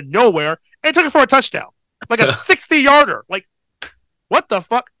it out of nowhere and took it for a touchdown. Like a 60-yarder. Like, what the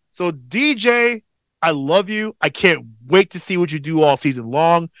fuck? So DJ I love you. I can't wait to see what you do all season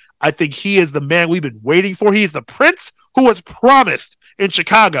long. I think he is the man we've been waiting for. He is the prince who was promised in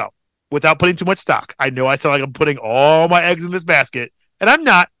Chicago without putting too much stock. I know I sound like I'm putting all my eggs in this basket, and I'm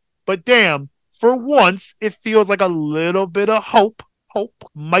not, but damn, for once, it feels like a little bit of hope. Hope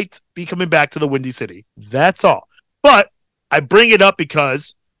might be coming back to the Windy City. That's all. But I bring it up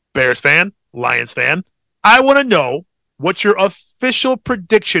because Bears fan, Lions fan, I want to know what your official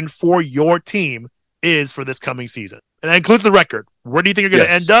prediction for your team is for this coming season. And that includes the record. Where do you think you're going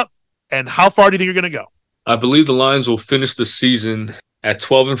to end up? And how far do you think you're going to go? I believe the Lions will finish the season at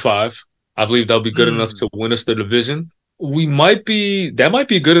 12-5. I believe they'll be good enough to win us the division. That might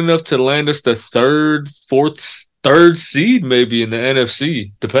be good enough to land us the third seed maybe in the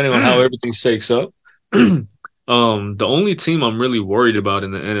NFC, depending on how everything shakes up. The only team I'm really worried about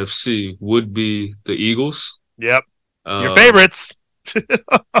in the NFC would be the Eagles. Yep. Your favorites.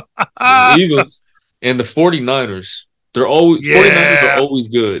 The Eagles and the 49ers. 49ers are always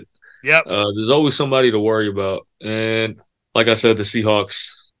good. Yep. There's always somebody to worry about. And like I said, the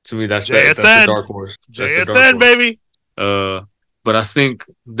Seahawks, to me, that's the dark horse. JSN, baby. But I think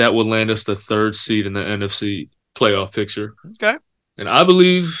that would land us the third seed in the NFC playoff picture. Okay. And I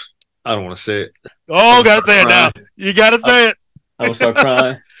believe, I don't want to say it. Oh, gotta say it now. You gotta say it. I will start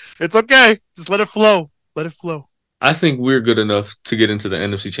crying. It's okay. Just let it flow. Let it flow. I think we're good enough to get into the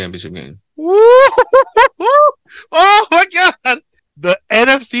NFC Championship game. Oh my God. The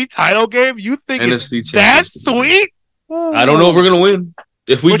NFC title game? You think it's that sweet? I don't know if we're gonna win.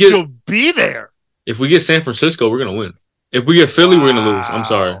 You'll be there. If we get San Francisco, we're gonna win. If we get Philly, we're gonna lose. I'm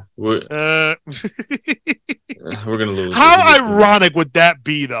sorry. We're gonna lose. How ironic would that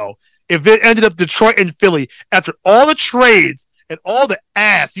be, though? If it ended up Detroit and Philly after all the trades and all the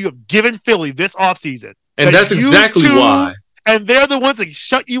ass you have given Philly this offseason. And that's exactly why. And they're the ones that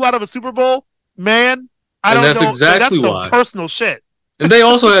shut you out of a Super Bowl, man. I don't know. That's exactly that's why. Some personal shit. And they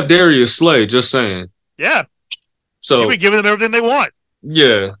also have Darius Slay, just saying. Yeah. So you'll be giving them everything they want.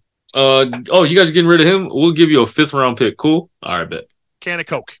 Yeah. You guys are getting rid of him? We'll give you a 5th round pick. Cool? All right, bet. Can of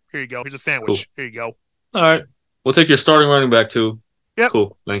Coke. Here you go. Here's a sandwich. Cool. Here you go. All right. We'll take your starting running back, too. Yep.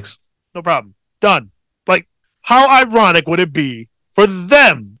 Cool. Thanks. No problem. Done. Like, how ironic would it be for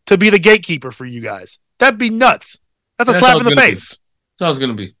them to be the gatekeeper for you guys? That'd be nuts. That's a slap in the face. That's how it's going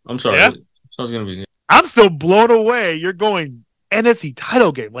to be. I'm sorry. Yeah? That's how it's going to be. I'm still blown away. You're going NFC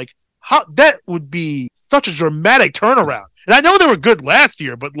title game. Like, how that would be such a dramatic turnaround. And I know they were good last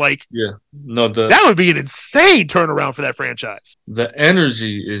year, but that would be an insane turnaround for that franchise. The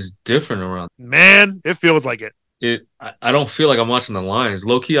energy is different around. Man, it feels like it. I don't feel like I'm watching the Lions.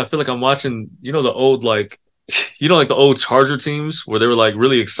 Low key, I feel like I'm watching, the old the old Charger teams where they were like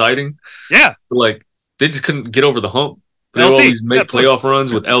really exciting. Yeah. Like they just couldn't get over the hump. They would always make playoff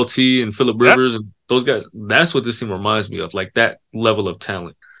runs with LT and Phillip Rivers and those guys. That's what this team reminds me of, like that level of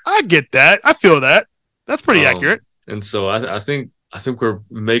talent. I get that. I feel that. That's pretty accurate. And so I think we're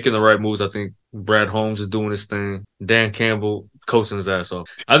making the right moves. I think Brad Holmes is doing his thing. Dan Campbell coaching his ass off.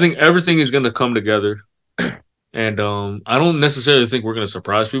 I think everything is going to come together. And I don't necessarily think we're going to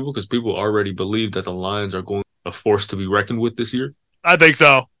surprise people because people already believe that the Lions are going to be a force to be reckoned with this year. I think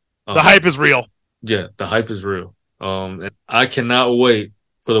so. The hype is real. Yeah, the hype is real. And I cannot wait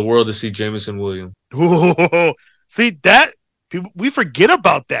for the world to see Jameson Williams. Ooh, see that? We forget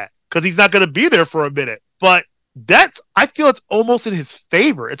about that because he's not going to be there for a minute. But I feel it's almost in his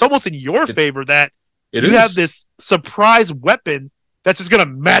favor. It's almost in your favor that you have this surprise weapon that's just going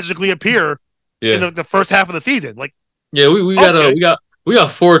to magically appear in the first half of the season. Like, yeah, we got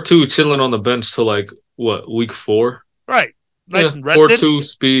 4-2 chilling on the bench till like week 4, right? Nice and rested. 4-2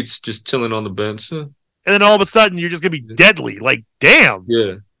 speeds just chilling on the bench, and then all of a sudden you're just gonna be deadly. Like, damn.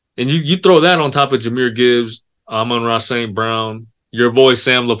 Yeah, and you throw that on top of Jahmyr Gibbs, Amon-Ra St. Brown, your boy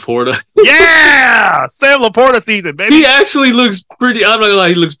Sam Laporta. Yeah, Sam Laporta season, baby. He actually looks pretty. I'm not gonna lie,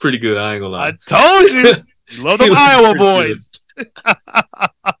 he looks pretty good. I ain't gonna lie. I told you, love them Iowa boys.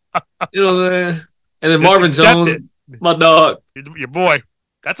 You know what I'm saying? And then Marvin Jones, my dog. Your boy.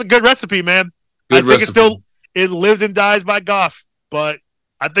 That's a good recipe, man. Good recipe. It lives and dies by Goff, but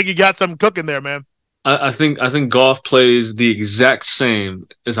I think you got something cooking there, man. I think Goff plays the exact same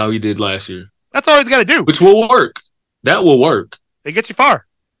as how he did last year. That's all he's got to do. Which will work. That will work. It gets you far.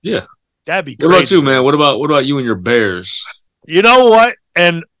 Yeah. That'd be great. What about you, man? What about you and your Bears? You know what?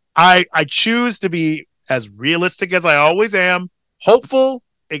 And I choose to be as realistic as I always am, hopeful,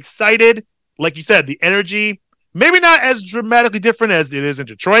 excited. Like you said, the energy, maybe not as dramatically different as it is in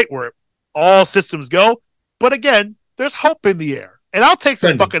Detroit, where all systems go. But again, there's hope in the air. And I'll take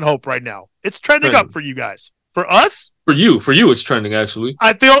some fucking hope right now. It's trending up for you guys. For us, For you, it's trending actually.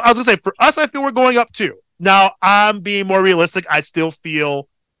 I was gonna say for us, I feel we're going up too. Now I'm being more realistic. I still feel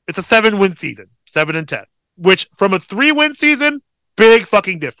it's a 7-win season, 7-10, which from a 3-win season, big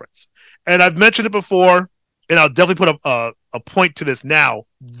fucking difference. And I've mentioned it before, and I'll definitely put a point to this now.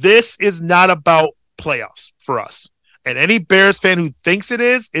 This is not about playoffs for us. And any Bears fan who thinks it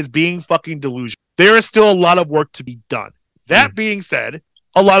is being fucking delusional. There is still a lot of work to be done. That being said,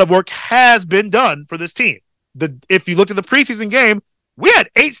 a lot of work has been done for this team. If you look at the preseason game, we had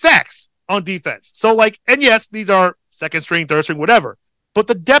 8 sacks on defense. So, and yes, these are second string, third string, whatever. But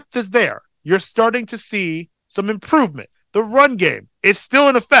the depth is there. You're starting to see some improvement. The run game is still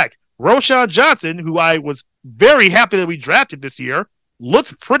in effect. Roschon Johnson, who I was very happy that we drafted this year,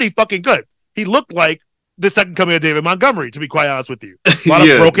 looked pretty fucking good. He looked like the second coming of David Montgomery, to be quite honest with you. A lot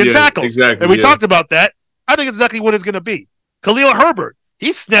of broken tackles. Exactly, and we talked about that. I think it's exactly what it's going to be. Khalil Herbert,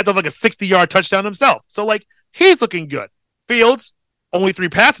 he snapped up like a 60-yard touchdown himself. So, he's looking good. Fields, only 3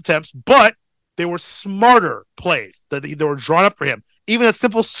 pass attempts, but they were smarter plays that they were drawn up for him. Even a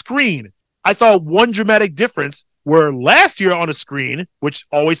simple screen. I saw one dramatic difference where last year on a screen, which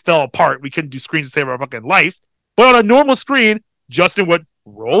always fell apart, we couldn't do screens to save our fucking life, but on a normal screen, Justin would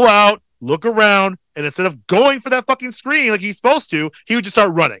roll out, look around, and instead of going for that fucking screen like he's supposed to, he would just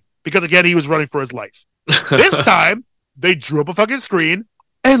start running. Because, again, he was running for his life. This time, they drew up a fucking screen,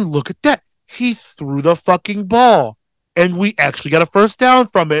 and look at that. He threw the fucking ball. And we actually got a first down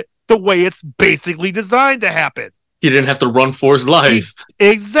from it the way it's basically designed to happen. He didn't have to run for his life.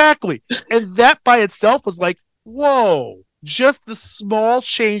 Exactly. And that by itself was like, whoa. Just the small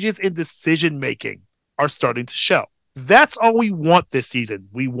changes in decision-making are starting to show. That's all we want this season.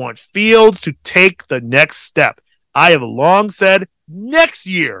 We want Fields to take the next step. I have long said next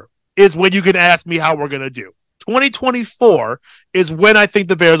year is when you can ask me how we're going to do. 2024 is when I think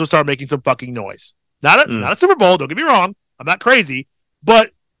the Bears will start making some fucking noise. Not a Super Bowl, don't get me wrong. I'm not crazy,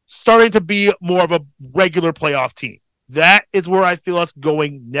 but starting to be more of a regular playoff team. That is where I feel us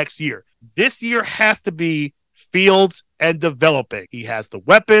going next year. This year has to be Fields and developing. He has the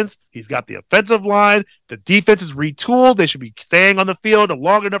weapons. He's got the offensive line. The defense is retooled. They should be staying on the field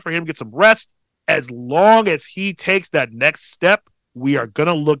long enough for him to get some rest. As long as he takes that next step, we are going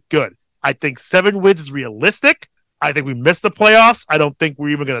to look good. I think 7 wins is realistic. I think we missed the playoffs. I don't think we're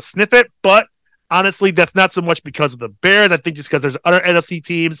even going to sniff it, but honestly, that's not so much because of the Bears. I think just because there's other NFC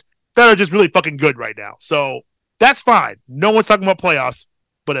teams that are just really fucking good right now. So that's fine. No one's talking about playoffs,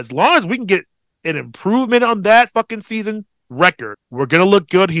 but as long as we can get an improvement on that fucking season record, we're going to look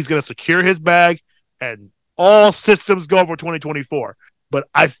good. He's going to secure his bag and all systems go for 2024. But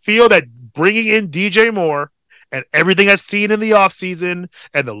I feel that bringing in DJ Moore and everything I've seen in the offseason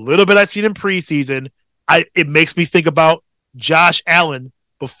and the little bit I've seen in preseason, it makes me think about Josh Allen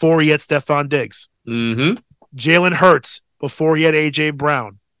before he had Stephon Diggs. Jalen Hurts before he had A.J.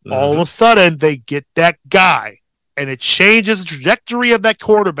 Brown. All of a sudden, they get that guy, and it changes the trajectory of that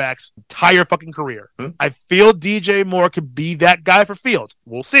quarterback's entire fucking career. I feel DJ Moore could be that guy for Fields.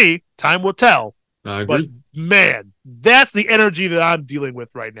 We'll see. Time will tell. I agree. But, man, that's the energy that I'm dealing with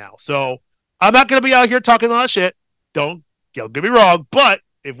right now. So I'm not going to be out here talking a lot of shit. Don't get me wrong. But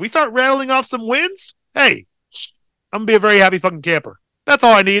if we start rattling off some wins, hey, I'm going to be a very happy fucking camper. That's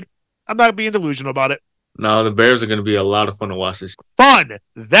all I need. I'm not being delusional about it. No, the Bears are going to be a lot of fun to watch this. Fun.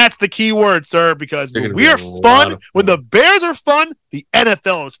 That's the key word, sir, because when we are fun, when the Bears are fun, the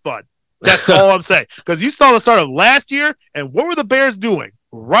NFL is fun. That's all I'm saying. Because you saw the start of last year, and what were the Bears doing?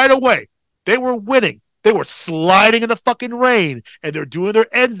 Right away, they were winning. They were sliding in the fucking rain, and they're doing their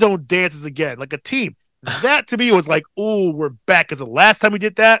end zone dances again, like a team. That, to me, was like, ooh, we're back. Because the last time we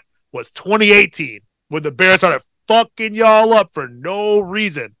did that was 2018, when the Bears started fucking y'all up for no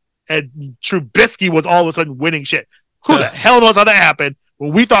reason. And Trubisky was all of a sudden winning shit. Who the hell knows how that happened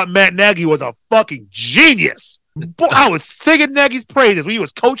when we thought Matt Nagy was a fucking genius? Boy, I was singing Nagy's praises when he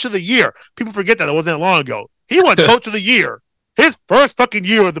was coach of the year. People forget that. It wasn't that long ago. He won coach of the year his first fucking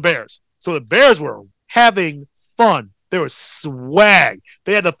year with the Bears. So the Bears were having fun. There was swag.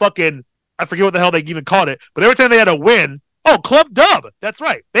 They had the fucking, I forget what the hell they even called it, but every time they had a win, Club Dub. That's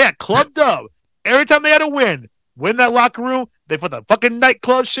right. They had Club Dub. Every time they had a win that locker room, they put the fucking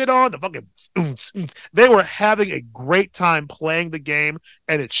nightclub shit on, the fucking they were having a great time playing the game,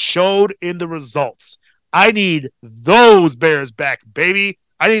 and it showed in the results. I need those Bears back, baby.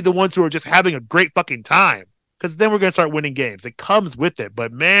 I need the ones who are just having a great fucking time, because then we're going to start winning games. It comes with it.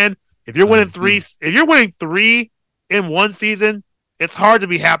 But, man, if you're winning three in one season, it's hard to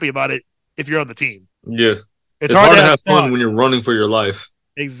be happy about it if you're on the team. Yeah. It's hard to have fun when you're running for your life.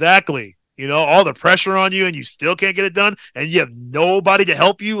 Exactly. You know, all the pressure on you and you still can't get it done and you have nobody to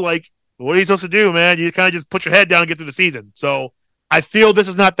help you. Like, what are you supposed to do, man? You kind of just put your head down and get through the season. So I feel this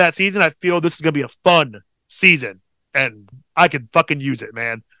is not that season. I feel this is going to be a fun season, and I can fucking use it,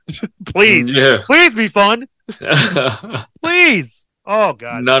 man. Please. Yeah. Please be fun. Please. Oh,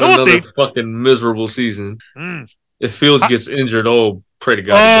 God. Not So we'll another see. fucking miserable season. Mm. If Fields gets injured, pray to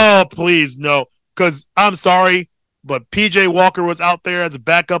God. Oh, please, no. Because I'm sorry, but PJ Walker was out there as a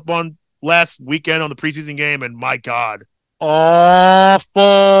backup on last weekend on the preseason game, and my God,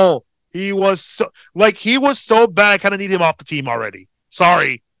 awful. He was so bad. I kind of need him off the team already.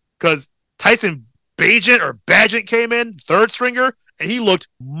 Sorry, because Tyson Bagent came in third stringer, and he looked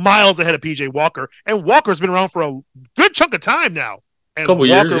miles ahead of PJ Walker. And Walker's been around for a good chunk of time now. And Couple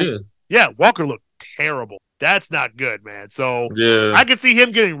years, yeah. Walker looked terrible. That's not good, man. So yeah, I can see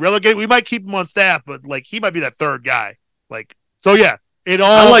him getting relegated. We might keep him on staff, but like he might be that third guy. Like, so yeah,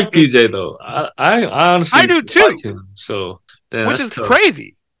 I like PJ though. I honestly do too. like him. So which is tough.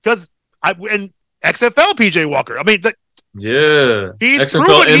 Crazy because and XFL PJ Walker. I mean, he's XFL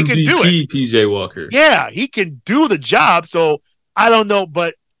proven MVP he can do it. PJ Walker. Yeah, he can do the job. So I don't know,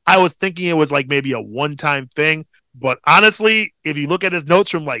 but I was thinking it was like maybe a one-time thing. But honestly, if you look at his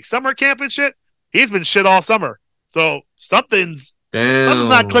notes from like summer camp and shit, he's been shit all summer. So something's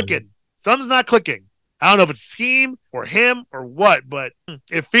not clicking. Something's not clicking. I don't know if it's scheme or him or what, but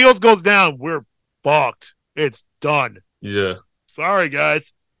if Fields goes down, we're fucked. It's done. Yeah. Sorry,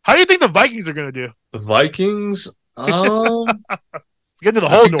 guys. How do you think the Vikings are going to do? The Vikings? Let's get into the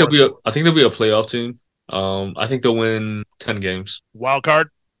whole North. I think they'll be a playoff team. I think they'll win 10 games. Wild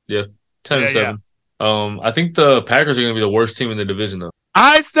card? Yeah. 10-7. Yeah. I think the Packers are going to be the worst team in the division, though.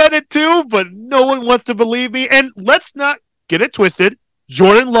 I said it too, but no one wants to believe me. And let's not get it twisted.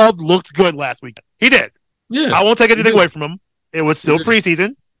 Jordan Love looked good last week. He did. Yeah. I won't take anything away from him. It was still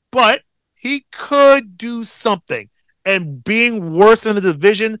preseason, but he could do something. And being worse in the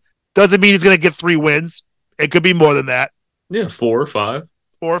division doesn't mean he's going to get 3 wins. It could be more than that. Yeah, 4 or 5.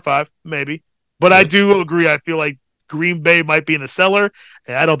 4 or 5, maybe. But I do agree. I feel like Green Bay might be in the cellar,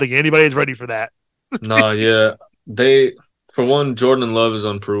 and I don't think anybody's ready for that. No, yeah. For one, Jordan Love is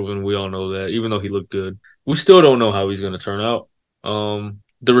unproven. We all know that, even though he looked good. We still don't know how he's going to turn out.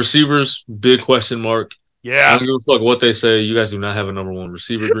 The receivers, big question mark. Yeah. I don't give a fuck what they say. You guys do not have a number 1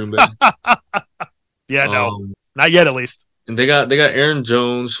 receiver, Green Bay. Yeah, no. Not yet, at least. And they got Aaron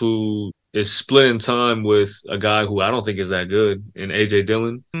Jones, who is splitting time with a guy who I don't think is that good, in A.J.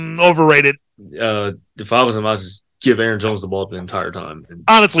 Dillon. Overrated. If I was him, I'd just give Aaron Jones the ball the entire time.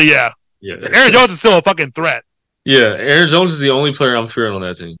 Honestly, yeah. Yeah. Aaron Jones is still a fucking threat. Yeah, Aaron Jones is the only player I'm fearing on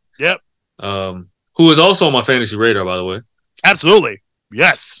that team. Yep. Who is also on my fantasy radar, by the way. Absolutely.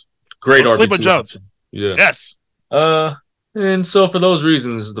 Yes. Great RB2. Sleep on Jones. Yeah. Yes. And so for those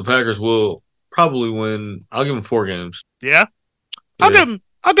reasons, the Packers will probably win. I'll give them 4 games. Yeah. I'll give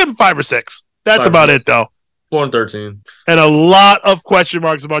them 5 or 6. That's about it, though. 4-13. And a lot of question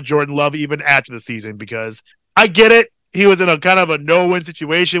marks about Jordan Love even after the season, because I get it. He was in a kind of a no-win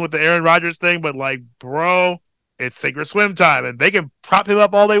situation with the Aaron Rodgers thing, but like, bro, it's sink or swim time, and they can prop him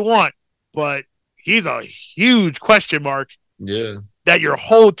up all they want, but he's a huge question mark. Yeah. That your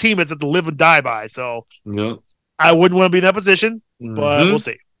whole team is at the live and die by. So yeah. I wouldn't want to be in that position, but we'll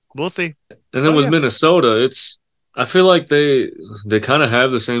see. We'll see. And then with Minnesota, I feel like they kind of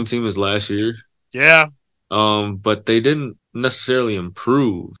have the same team as last year. Yeah. But they didn't necessarily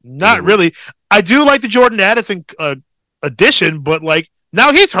improve. Not really. I do like the Jordan Addison addition, but like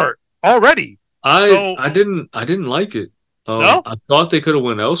now he's hurt already. I didn't like it. No? I thought they could have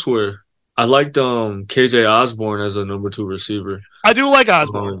went elsewhere. I liked KJ Osborne as a number 2 receiver. I do like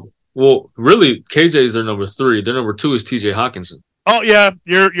Osborne. Well, really, KJ is their number 3. Their number 2 is TJ Hawkinson. Oh yeah,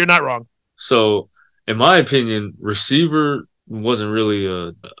 you're not wrong. So, in my opinion, receiver wasn't really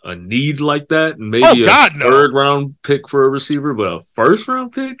a need like that. Maybe third round pick for a receiver, but a first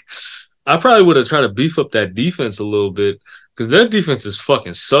round pick, I probably would have tried to beef up that defense a little bit, because their defense is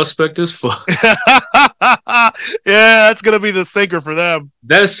fucking suspect as fuck. Yeah, that's gonna be the sinker for them.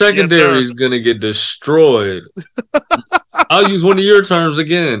 That secondary is gonna get destroyed. I'll use one of your terms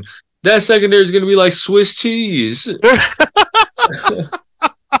again. That secondary is gonna be like Swiss cheese.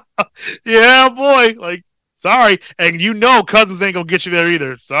 Yeah, boy. Like, sorry, and Cousins ain't gonna get you there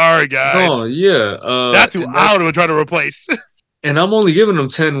either. Sorry, guys. Oh yeah, that's who I would have tried to replace. And I'm only giving them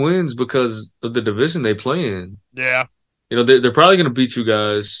 10 wins because of the division they play in. Yeah, they're probably gonna beat you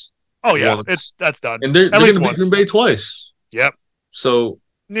guys. Oh yeah, that's done. And they're gonna beat Green Bay twice. Yep. So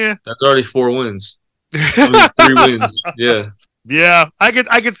yeah, that's already 4 wins. 3 wins. Yeah. Yeah, I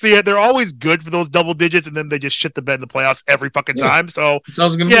could see it. They're always good for those double digits, and then they just shit the bed in the playoffs every fucking time. So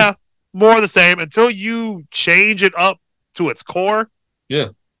more of the same until you change it up to its core. Yeah,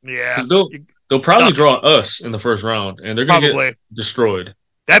 Yeah, because they'll probably draw us in the first round, and they're gonna get probably. destroyed.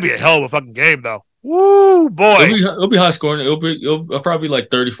 That'd be a hell of a fucking game, though. Woo, boy. It'll be high scoring. It'll probably like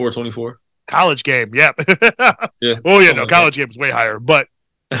 34-24. College game. Yep. Yeah, Oh, yeah, something no, like that. college game is way higher, but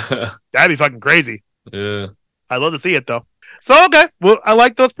that'd be fucking crazy. Yeah. I'd love to see it, though. So, okay. Well, I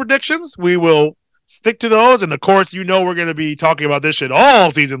like those predictions. We will stick to those. And, of course, we're going to be talking about this shit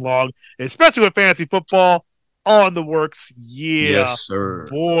all season long, especially with fantasy football on the works. Yeah, Yes, sir.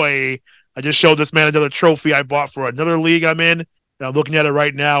 boy. I just showed this man another trophy I bought for another league I'm in. And I'm looking at it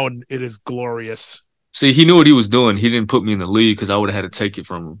right now, and it is glorious. See, he knew what he was doing. He didn't put me in the league because I would have had to take it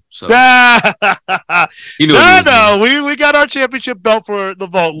from him. So he knew what he was doing. We got our championship belt for the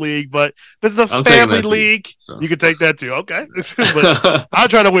Vault League, but this is a I'm family taking that league. too, so. You can take that too, okay? But I'll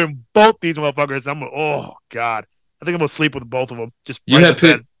try to win both these motherfuckers. Oh god, I think I'm gonna sleep with both of them. Just You right had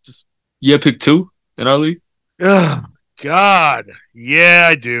in bed. pick. You had pick 2 in our league. Oh god, yeah,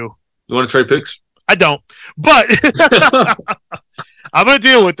 I do. You want to trade picks? I don't, but I'm gonna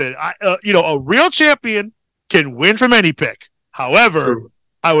deal with it. A real champion can win from any pick. However, True.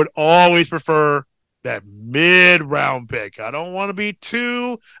 I would always prefer that mid-round pick. I don't want to be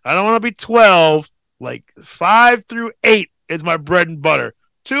 2. I don't want to be 12. Like 5 through 8 is my bread and butter.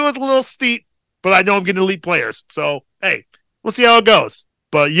 2 is a little steep, but I know I'm getting elite players. So, hey, we'll see how it goes.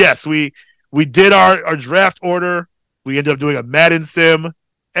 But yes, we did our draft order. We ended up doing a Madden sim,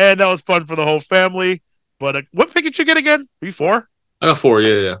 and that was fun for the whole family. But what pick did you get again? 4? I got 4.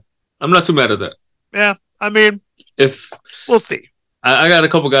 Yeah. I'm not too mad at that. Yeah, I mean, If we'll see. I got a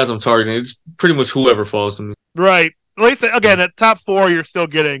couple guys I'm targeting, it's pretty much whoever falls to me. Right. At least, again, at top 4, you're still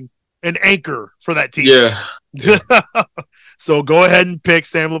getting an anchor for that team. Yeah. So go ahead and pick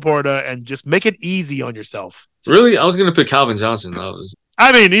Sam Laporta and just make it easy on yourself. Really? I was going to pick Calvin Johnson.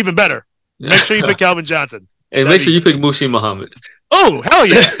 Even better. Make sure you pick Calvin Johnson. And make sure you pick Muhsin Muhammad. Oh, hell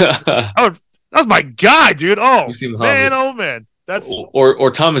yeah. That's my guy, dude. Oh, man, oh, man. That's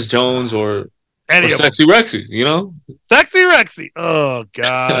or Thomas Jones or Sexy Rexy, Sexy Rexy. Oh,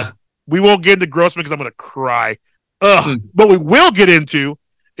 God. We won't get into Grossman because I'm going to cry. But we will get into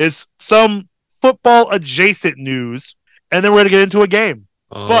is some football adjacent news, and then we're going to get into a game.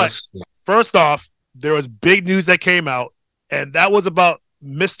 But first off, there was big news that came out, and that was about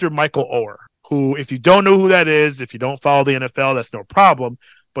Mr. Michael Oher, who, if you don't know who that is, if you don't follow the NFL, that's no problem.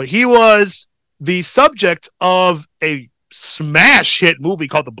 But he was the subject of a smash hit movie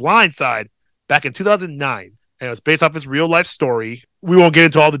called The Blind Side back in 2009. And it was based off his real life story. We won't get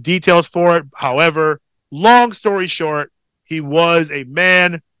into all the details for it. However, long story short, he was a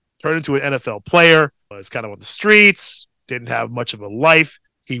man turned into an NFL player, was kind of on the streets, didn't have much of a life.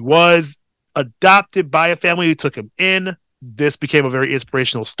 He was adopted by a family who took him in. This became a very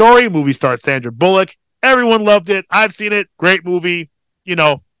inspirational story. Movie starred Sandra Bullock. Everyone loved it. I've seen it. Great movie.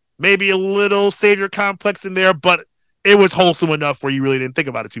 Maybe a little savior complex in there, but it was wholesome enough where you really didn't think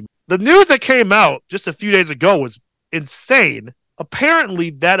about it too much. The news that came out just a few days ago was insane.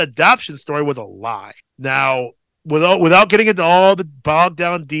 Apparently, that adoption story was a lie. Now, without getting into all the bogged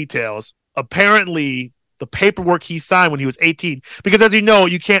down details, apparently the paperwork he signed when he was 18, because as you know,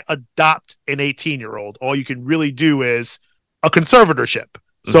 you can't adopt an 18-year-old. All you can really do is a conservatorship.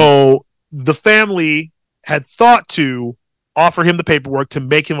 Mm-hmm. So the family had thought to offer him the paperwork to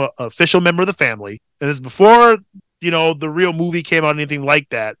make him an official member of the family. And this is before, the real movie came out, anything like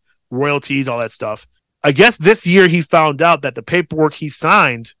that, royalties, all that stuff. I guess this year he found out that the paperwork he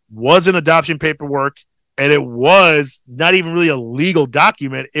signed was an adoption paperwork, and it was not even really a legal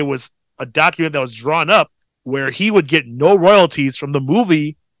document. It was a document that was drawn up where he would get no royalties from the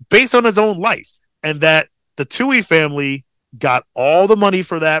movie based on his own life, and that the Tui family got all the money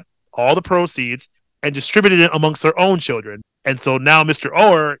for that, all the proceeds, and distributed it amongst their own children. And so now Mr.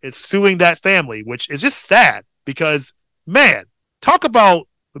 Oher is suing that family, which is just sad because, man, talk about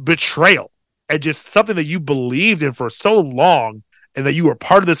betrayal and just something that you believed in for so long and that you were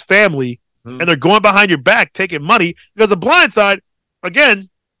part of this family, and they're going behind your back taking money because The Blind Side, again,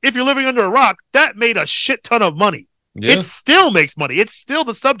 if you're living under a rock, that made a shit ton of money. Yeah. It still makes money. It's still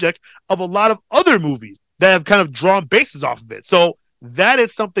the subject of a lot of other movies that have kind of drawn bases off of it. So that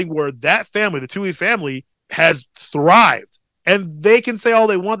is something where that family, the Tui family, has thrived. And they can say all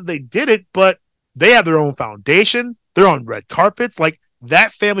they want that they did it, but they have their own foundation. They're on red carpets. Like,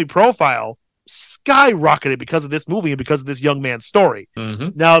 that family profile skyrocketed because of this movie and because of this young man's story. Mm-hmm.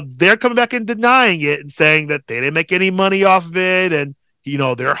 Now, they're coming back and denying it and saying that they didn't make any money off of it. And,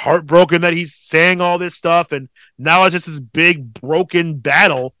 they're heartbroken that he's saying all this stuff. And now it's just this big broken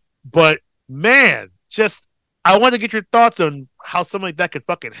battle. But, man, I want to get your thoughts on how something like that could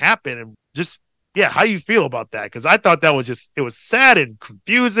fucking happen. And just yeah, how you feel about that? Because I thought that was it was sad and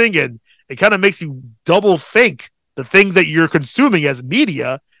confusing, and it kind of makes you double think the things that you're consuming as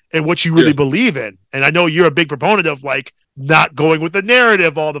media and what you really believe in. And I know you're a big proponent of like not going with the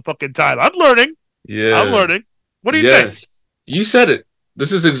narrative all the fucking time. I'm learning. Yeah. I'm learning. What do you think? You said it.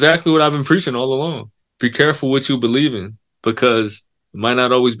 This is exactly what I've been preaching all along. Be careful what you believe in, because it might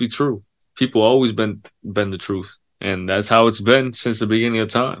not always be true. People always been the truth. And that's how it's been since the beginning of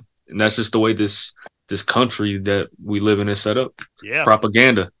time. And that's just the way this country that we live in is set up. Yeah.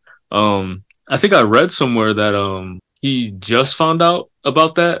 Propaganda. I think I read somewhere that he just found out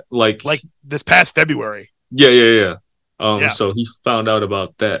about that. Like this past February. Yeah. So he found out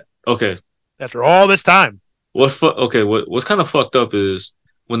about that. Okay. After all this time. What's kind of fucked up is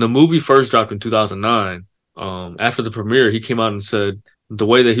when the movie first dropped in 2009, after the premiere, he came out and said the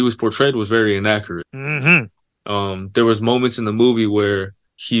way that he was portrayed was very inaccurate. Mm-hmm. There was moments in the movie where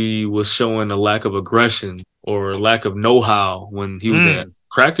he was showing a lack of aggression or lack of know-how when he was at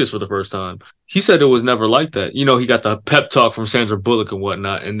practice for the first time. He said it was never like that. You know, he got the pep talk from Sandra Bullock and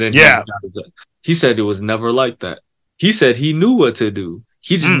whatnot, and then he said it was never like that. He said he knew what to do.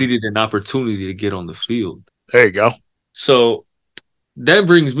 He just needed an opportunity to get on the field. There you go. So that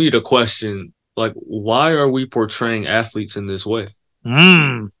brings me to question, like, why are we portraying athletes in this way?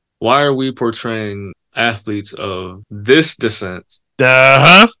 Why are we portraying athletes of this descent?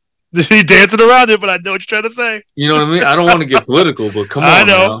 He dancing around it, but I know what you're trying to say. You know what I mean? I don't want to get political, but come on. I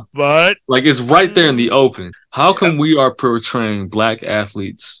know, now. But like, it's right there in the open. How come we are portraying black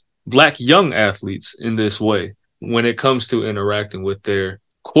young athletes in this way when it comes to interacting with their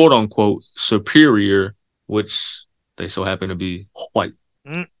quote unquote superior, which they so happen to be white?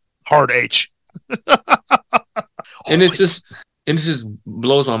 Hard H. And it just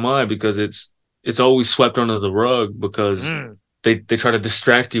blows my mind because it's always swept under the rug because they try to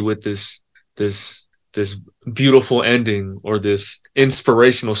distract you with this beautiful ending or this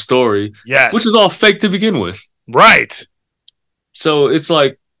inspirational story, which is all fake to begin with. Right. So it's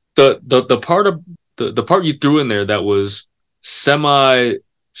like the part you threw in there that was semi,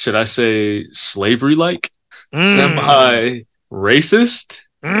 should I say, slavery like, semi racist.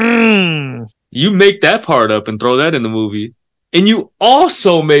 You make that part up and throw that in the movie, and you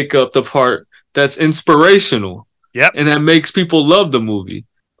also make up the part that's inspirational. Yep. And that makes people love the movie.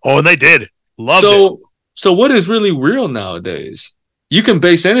 Oh, and they did. Loved it. So what is really real nowadays? You can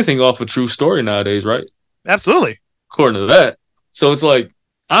base anything off a true story nowadays, right? Absolutely. According to that. So it's like,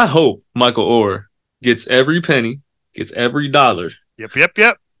 I hope Michael Oher gets every penny, gets every dollar.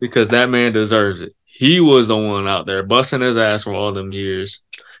 Yep. Because that man deserves it. He was the one out there busting his ass for all them years.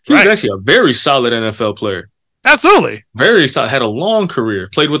 He was actually a very solid NFL player. Absolutely. Very solid. Had a long career.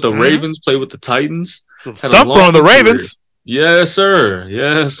 Played with the Ravens, played with the Titans. Thumper on the Ravens. Yes, sir.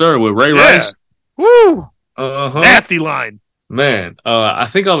 With Ray Rice. Woo. Nasty line. Man, I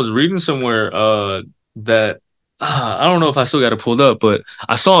think I was reading somewhere that I don't know if I still got it pulled up, but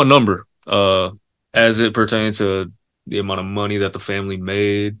I saw a number as it pertains to the amount of money that the family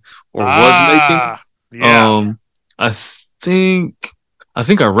made or was making. Yeah. I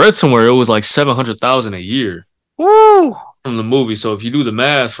think I read somewhere it was like $700,000 a year. Woo! From the movie. So if you do the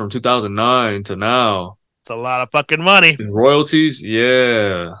math from 2009 to now, it's a lot of fucking money. And royalties,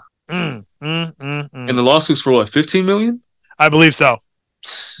 yeah. And the lawsuits for what, 15 million? I believe so.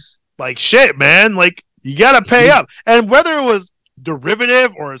 Like shit, man. Like you gotta pay up. And whether it was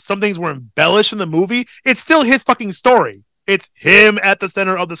derivative or some things were embellished in the movie, it's still his fucking story. It's him at the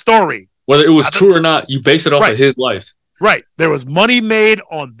center of the story. Whether it was true or not, you base it off of his life. Right. There was money made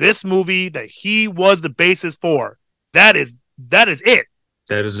on this movie that he was the basis for. That is it.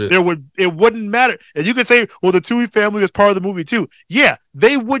 That is it. It wouldn't matter. And you could say, well, the Tui family was part of the movie too. Yeah,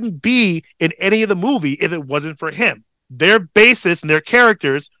 they wouldn't be in any of the movie if it wasn't for him. Their basis and their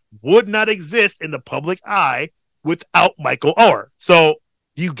characters would not exist in the public eye without Michael Oher. So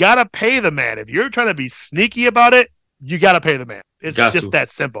you gotta pay the man. If you're trying to be sneaky about it, you gotta pay the man. It's just that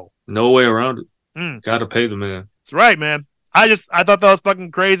simple. No way around it. Gotta pay the man. That's right, man. I thought that was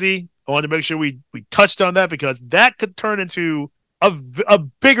fucking crazy. I wanted to make sure we touched on that because that could turn into a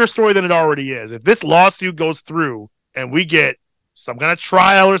bigger story than it already is. If this lawsuit goes through and we get some kind of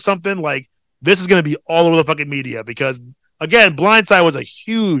trial or something, like this is going to be all over the fucking media because, again, Blindside was a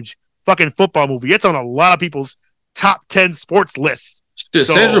huge fucking football movie. It's on a lot of people's top 10 sports lists.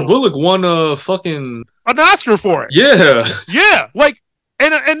 Sandra Bullock won an Oscar for it. Yeah. Yeah. Like,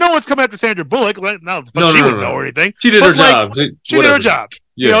 and no one's coming after Sandra Bullock. She wouldn't know or anything. She did her job. She did her job.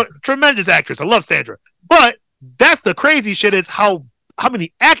 Yeah. You know, tremendous actress. I love Sandra. But that's the crazy shit is how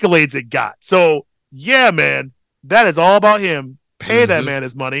many accolades it got. So, yeah, man, that is all about him. Pay that man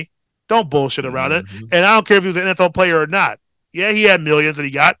his money. Don't bullshit around it. And I don't care if he was an NFL player or not. Yeah, he had millions that he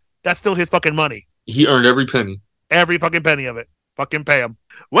got. That's still his fucking money. He earned every penny. Every fucking penny of it. Fucking pay him.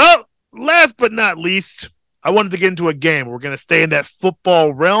 Well, last but not least, I wanted to get into a game. We're going to stay in that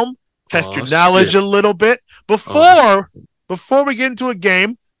football realm, test your knowledge a little bit. Before we get into a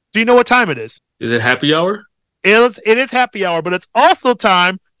game, do you know what time it is? Is it happy hour? It is happy hour, but it's also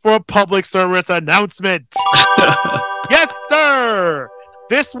time for a public service announcement. Yes, sir.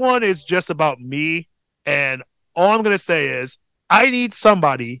 This one is just about me, and all I'm going to say is I need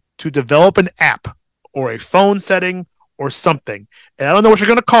somebody to develop an app or a phone setting or something. And I don't know what you're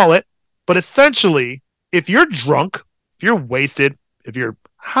going to call it, but essentially, if you're drunk, if you're wasted, if you're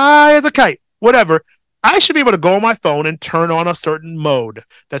high as a kite, whatever, I should be able to go on my phone and turn on a certain mode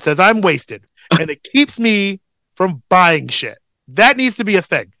that says I'm wasted, and it keeps me from buying shit. That needs to be a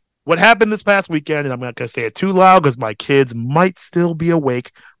thing. What happened this past weekend, and I'm not going to say it too loud because my kids might still be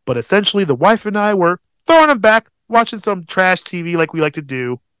awake, but essentially the wife and I were throwing them back, watching some trash TV like we like to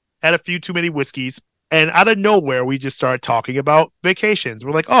do, had a few too many whiskeys, and out of nowhere, we just started talking about vacations.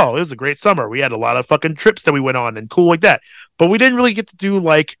 We're like, oh, it was a great summer. We had a lot of fucking trips that we went on and cool like that. But we didn't really get to do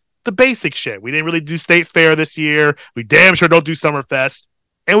like the basic shit. We didn't really do State Fair this year. We damn sure don't do Summerfest.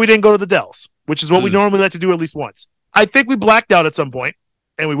 And we didn't go to the Dells, which is what we normally like to do at least once. I think we blacked out at some point.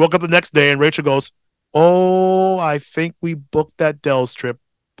 And we woke up the next day and Rachel goes, oh, I think we booked that Dells trip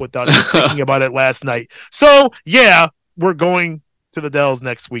without even thinking about it last night. So, yeah, we're going to the Dells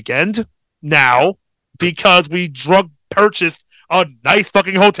next weekend now because we purchased a nice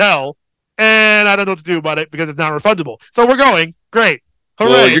fucking hotel and I don't know what to do about it because it's not refundable. So we're going. Great.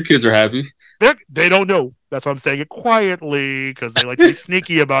 Hooray. Well, your kids are happy. They don't know. That's why I'm saying it quietly because they like to be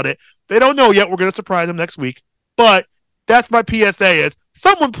sneaky about it. They don't know yet. We're going to surprise them next week. But that's my PSA is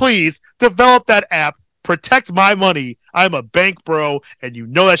someone please develop that app, protect my money. I'm a bank bro, and you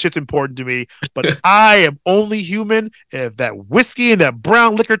know that shit's important to me, but I am only human. And if that whiskey and that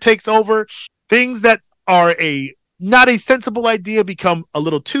brown liquor takes over, things that are not a sensible idea become a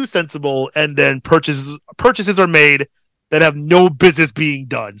little too sensible, and then purchases are made that have no business being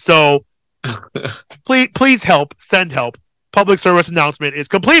done. So please help, send help. Public service announcement is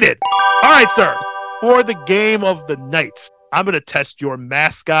completed. All right, sir. For the game of the night, I'm going to test your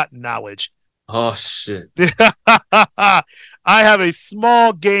mascot knowledge. Oh, shit. I have a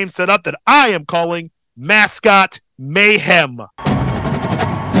small game set up that I am calling MASCOT MAYHEM.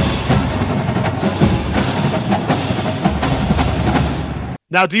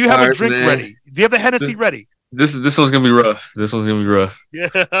 Now, do you have a drink ready? Do you have the Hennessy ready? This one's going to be rough.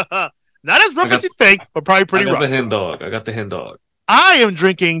 Yeah. Not as rough as you think, but probably pretty rough. I got the hen dog. I am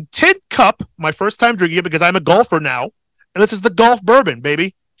drinking Tin Cup, my first time drinking it because I'm a golfer now. And this is the golf bourbon,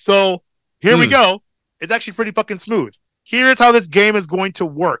 baby. So here we go. It's actually pretty fucking smooth. Here's how this game is going to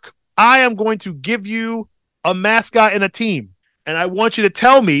work. I am going to give you a mascot and a team. And I want you to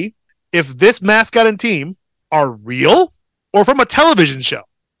tell me if this mascot and team are real or from a television show.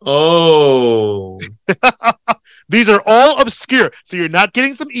 Oh. These are all obscure. So you're not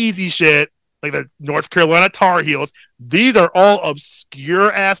getting some easy shit like the North Carolina Tar Heels. These are all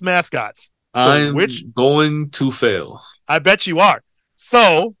obscure ass mascots. So I'm going to fail. I bet you are.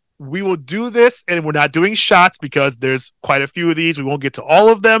 So we will do this, and we're not doing shots because there's quite a few of these. We won't get to all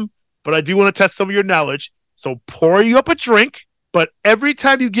of them, but I do want to test some of your knowledge. So pour you up a drink, but every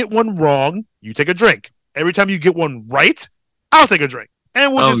time you get one wrong, you take a drink. Every time you get one right, I'll take a drink.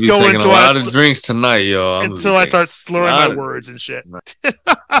 And we'll just go into a lot of drinks tonight, yo. Until I start slurring my words and shit.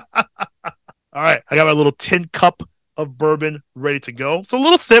 All right, I got my little tin cup of bourbon ready to go. So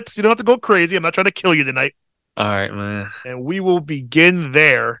little sips. You don't have to go crazy. I'm not trying to kill you tonight. All right, man. And we will begin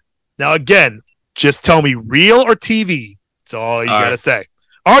there. Now, again, just tell me real or TV. That's all you got to say.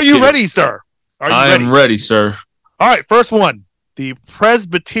 Are you ready, sir? I am ready, sir. All right, first one. The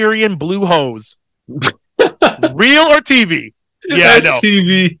Presbyterian Blue Hose. Real or TV? Yeah, that's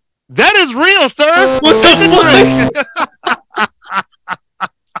TV. That is real, sir. What the fuck?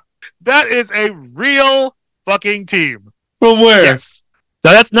 That is a real fucking team. From where? Yes.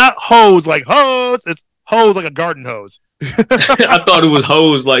 Now, that's not hose like hose. It's hose like a garden hose. I thought it was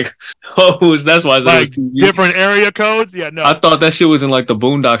hose like hose. That's why I said like it was TV. Different area codes? Yeah, no. I thought that shit was in like the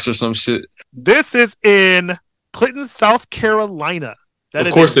Boondocks or some shit. This is in Clinton, South Carolina. That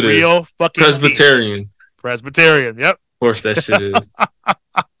of course is a real fucking Presbyterian. Team. Presbyterian, yep. Of course that shit is.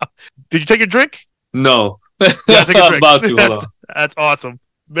 Did you take a drink? No. Yeah, take a drink. About to. That's awesome.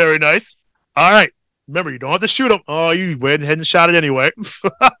 Very nice. All right. Remember, you don't have to shoot them. Oh, you went ahead and shot it anyway.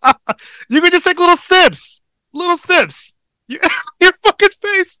 You can just take little sips. Little sips. Your fucking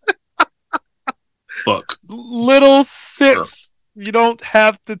face. Fuck. Little sips. You don't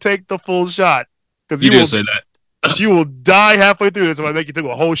have to take the full shot because You did say that. you will die halfway through this if I make you take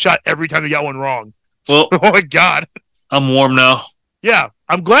a whole shot every time you got one wrong. Well, oh my God. I'm warm now. Yeah,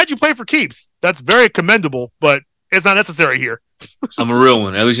 I'm glad you play for keeps. That's very commendable, but it's not necessary here. I'm a real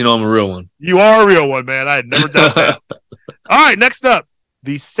one. At least you know I'm a real one. You are a real one, man. I had never done that. All right, next up,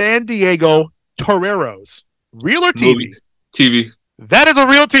 the San Diego Toreros. Real or TV? Movie. TV. That is a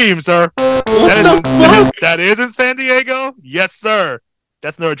real team, sir. That is in San Diego? Yes, sir.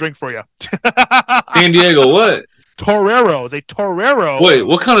 That's another drink for you. San Diego, what? Toreros. A torero. Wait,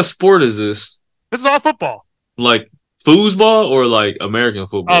 what kind of sport is this? This is all football. Like foosball or like American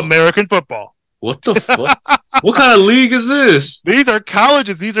football? American football. What the fuck? What kind of league is this? These are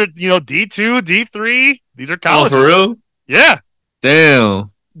colleges. These are, D2, D3. These are colleges. Oh, for real? Yeah.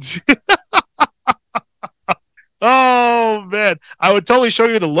 Damn. Oh, man. I would totally show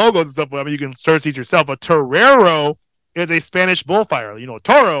you the logos and stuff. I mean, you can search these yourself. A torero is a Spanish bullfighter.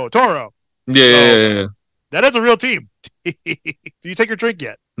 Toro. Yeah. That is a real team. Do you take your drink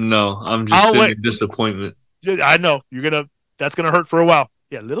yet? No, I'm just sitting in disappointment. I know. That's going to hurt for a while.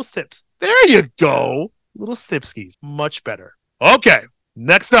 Yeah, little sips. There you go. Little sipskis. Much better. Okay.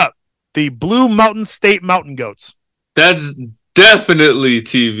 Next up, the Blue Mountain State Mountain Goats. That's definitely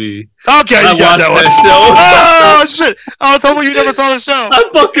TV. Okay, I watched that show. Oh, shit. I was hoping you never saw the show. I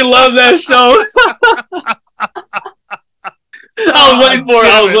fucking love that show. I was waiting for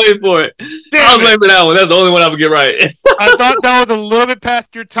it. I was waiting for that one. That's the only one I would get right. I thought that was a little bit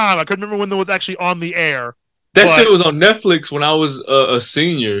past your time. I couldn't remember when that was actually on the air. That shit was on Netflix when I was a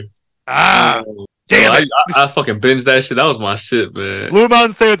senior. Damn it. I fucking binged that shit. That was my shit, man. Blue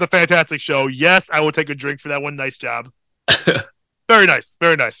Mountain State is a fantastic show. Yes, I will take a drink for that one. Nice job. Very nice.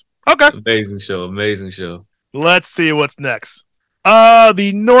 Very nice. Okay. Amazing show. Let's see what's next.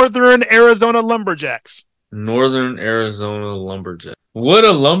 The Northern Arizona Lumberjacks. Northern Arizona Lumberjack. Would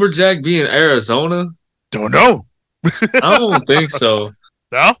a lumberjack be in Arizona? Don't know. I don't think so.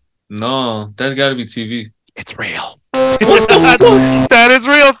 No? No, that's got to be TV. It's real. What the fuck? That is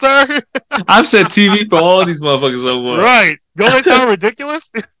real, sir. I've said TV for all these motherfuckers so much. Right. Don't they sound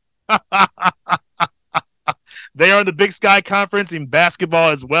ridiculous? They are in the Big Sky Conference in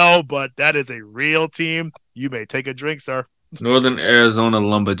basketball as well, but that is a real team. You may take a drink, sir. Northern Arizona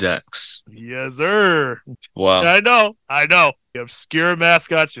Lumberjacks. Yes, sir. Wow. I know. The obscure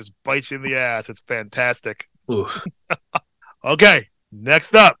mascots just bite you in the ass. It's fantastic. Okay.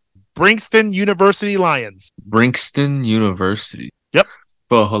 Next up, Brinkston University Lions. Brinkston University. Yep.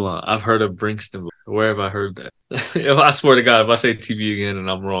 Well, hold on. I've heard of Brinkston. Where have I heard that? I swear to God, if I say TV again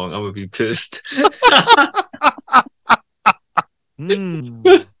and I'm wrong, I'm going to be pissed.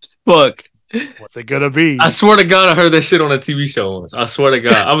 Fuck. What's it going to be? I swear to God, I heard that shit on a TV show once. I swear to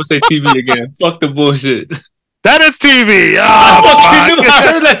God. I'm going to say TV again. Fuck the bullshit. That is TV. Oh,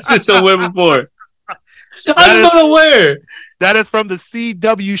 I heard that shit somewhere before. I'm not aware. That is from the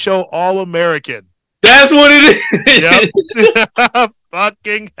CW show All American. That's what it is. Yep.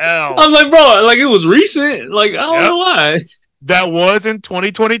 Fucking hell. I'm like, bro, like it was recent. Like, I don't know why. That was in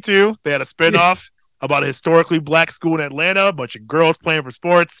 2022. They had a spinoff about a historically black school in Atlanta, a bunch of girls playing for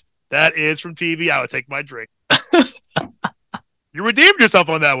sports. That is from TV. I would take my drink. You redeemed yourself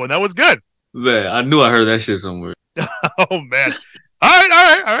on that one. That was good. Man, I knew I heard that shit somewhere. Oh, man. All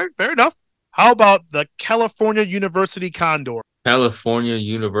right. Fair enough. How about the California University Condor? California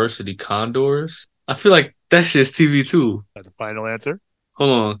University Condors? I feel like that shit's TV too. That's the final answer. Hold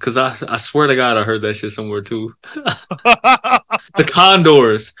on, because I swear to God I heard that shit somewhere too. The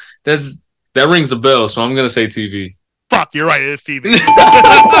Condors. That rings a bell, so I'm going to say TV. Fuck, you're right. It is TV.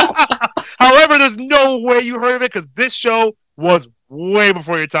 However, there's no way you heard of it because this show was way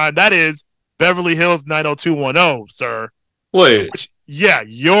before your time. That is Beverly Hills 90210, sir. Wait. Yeah,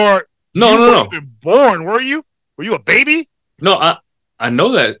 you No. weren't even born, were you? Were you a baby? No, I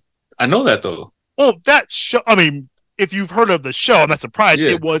know that. I know that though. Well, that show, I mean, if you've heard of the show, I'm not surprised.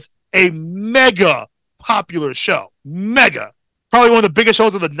 Yeah. It was a mega popular show. Mega. Probably one of the biggest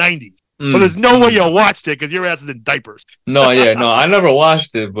shows of the 90s. But there's no way you watched it because your ass is in diapers. No, I never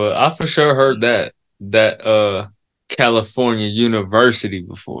watched it, but I for sure heard that California University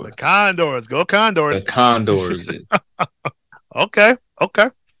before. The Condors. Go Condors. The Condors. Okay.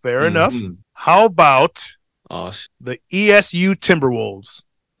 Fair enough. How about the ESU Timberwolves?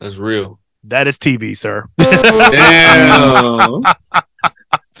 That's real. That is TV, sir. Damn.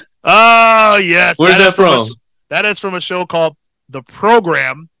 Oh, yes. Where's that from? That is from a show called The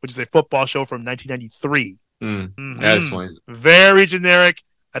Program, which is a football show from 1993. That's funny. Very generic.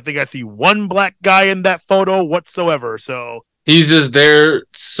 I think I see one black guy in that photo whatsoever. So He's just there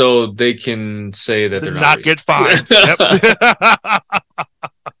so they can say that they're not get fined. Yep.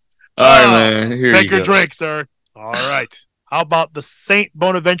 All right, man. Here take you your go. drink, sir. All right. How about the Saint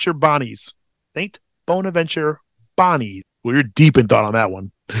Bonaventure Bonnies? Saint Bonaventure Bonnies. Well, you're deep in thought on that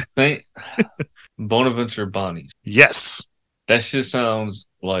one. Saint Bonaventure Bonnies. Yes. That shit sounds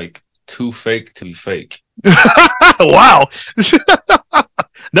like too fake to be fake. Wow.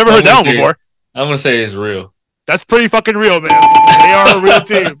 Never heard that one before. I'm gonna say it's real. That's pretty fucking real, man. They are a real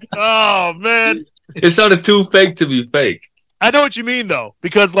team. Oh, man. It sounded too fake to be fake. I know what you mean, though,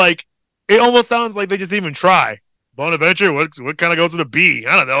 because, like, it almost sounds like they just even try. Bonaventure, what kind of goes with a B?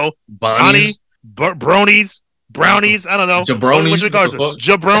 I don't know. Bonnie? Bronies? Brownies? I don't know. Jabronis?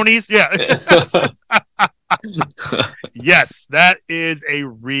 Jabronis? Yeah. Yes, that is a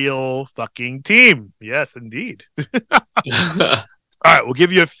real fucking team. Yes, indeed. All right, we'll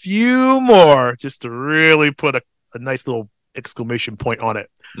give you a few more just to really put a nice little exclamation point on it.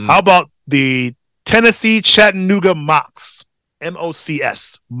 How about the Tennessee Chattanooga Mocs?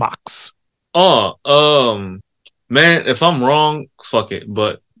 MOCS. Mocs. Oh, man, if I'm wrong, fuck it.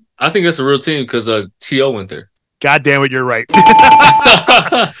 But I think that's a real team because T.O. went there. God damn it, you're right.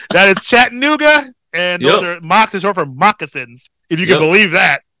 That is Chattanooga, and those are Mocs is short for moccasins, if you can believe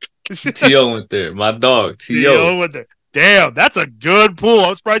that. T.O. went there. My dog, T.O. went there. Damn, that's a good pool.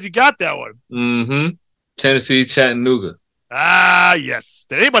 I'm surprised you got that one. Mm-hmm. Tennessee, Chattanooga. Ah, yes.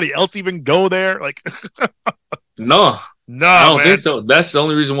 Did anybody else even go there? Like, no, I don't think so. That's the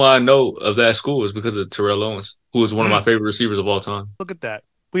only reason why I know of that school is because of Terrell Owens, who is one of my favorite receivers of all time. Look at that.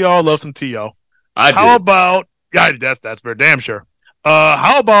 We all love some T.O. How about? Yeah, that's for damn sure.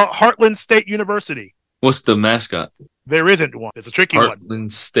 How about Heartland State University? What's the mascot? There isn't one. It's a tricky one.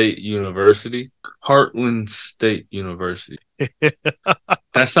 Heartland State University. Heartland State University.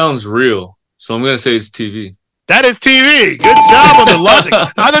 That sounds real. So I'm gonna say it's TV. That is TV. Good job on the logic.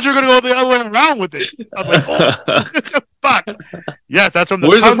 I thought you were going to go the other way around with it. I was like, oh, fuck. Yes, that's from the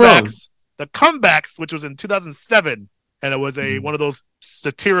Where's Comebacks. The Comebacks, which was in 2007. And it was one of those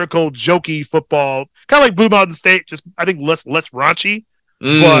satirical, jokey football, kind of like Blue Mountain State, just I think less raunchy.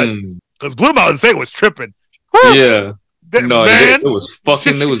 But because Blue Mountain State was tripping. Woo! Yeah. No, man. it was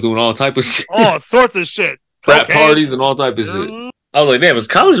fucking, they was doing all type of shit. All sorts of shit. Frat parties and all type of shit. I was like, damn, is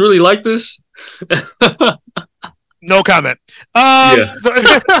college really like this? No comment. Yeah.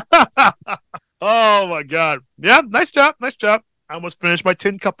 Oh my god. Yeah, nice job. I almost finished my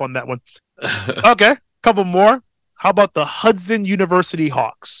tin cup on that one. Okay, couple more. How about the Hudson University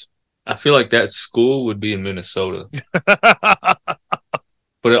Hawks? I feel like that school would be in Minnesota.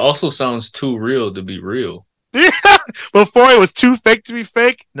 But it also sounds too real to be real. Yeah. Before it was too fake to be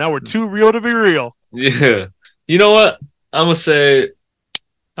fake. Now we're too real to be real. Yeah. You know what? I'm gonna say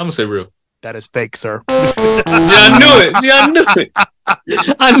real. That is fake, sir. I knew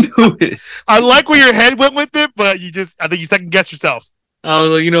it. I like where your head went with it, but I think you second guessed yourself. I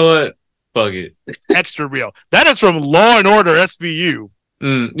was like, you know what? Fuck it. It's extra real. That is from Law and Order SVU.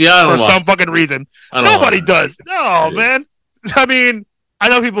 Yeah, I don't for some fucking reason. Nobody does. No, man. I mean, I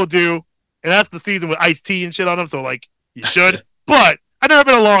know people do, and that's the season with Ice-T and shit on them, so, like, you should. But I've never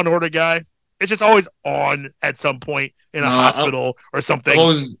been a Law and Order guy. It's just always on at some point in a hospital or something. I've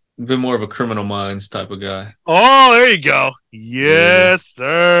always been more of a Criminal Minds type of guy. Oh, there you go. Yes,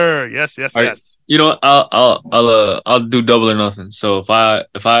 sir. Yes. Right. You know what? I'll do double or nothing. So if I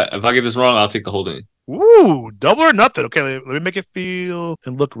get this wrong, I'll take the whole thing. Ooh, double or nothing. Okay, let me make it feel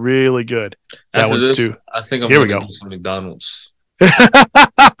and look really good. That After was this, too. I think I'm Here we gonna go. do some McDonald's.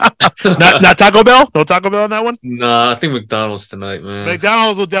 not Taco Bell? No Taco Bell on that one? Nah, I think McDonald's tonight, man.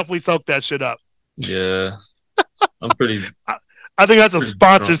 McDonald's will definitely soak that shit up. Yeah. I'm pretty I think that's a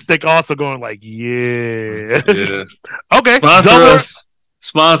sponsor drunk. stick also going like, yeah. Okay.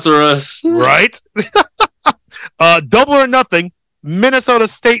 Sponsor us. Right? Double or nothing. Minnesota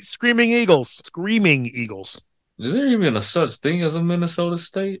State Screaming Eagles. Is there even a such thing as a Minnesota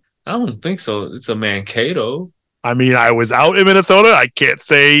State? I don't think so. It's a Mankato. I mean, I was out in Minnesota. I can't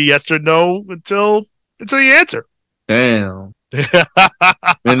say yes or no until you answer. Damn.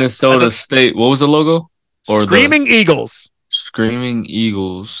 Minnesota State. What was the logo? Screaming Eagles. Screaming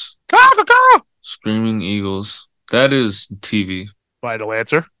Eagles. Screaming Eagles. That is TV. Final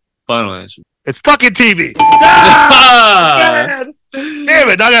answer. It's fucking TV. Damn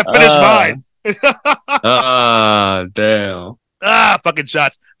it. Now I got to finish mine. Damn. Fucking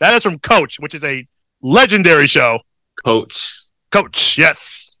shots. That is from Coach, which is a legendary show. Coach,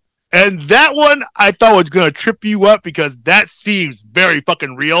 yes. And that one I thought was going to trip you up because that seems very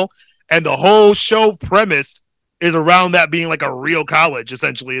fucking real. And the whole show premise is around that being like a real college,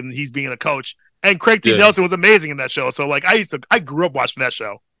 essentially, and he's being a coach. And Craig T. Nelson was amazing in that show. So like I grew up watching that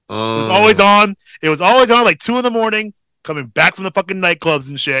show. It was always on. It was always on like 2 a.m, coming back from the fucking nightclubs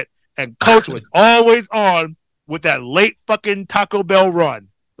and shit. And Coach was always on with that late fucking Taco Bell run.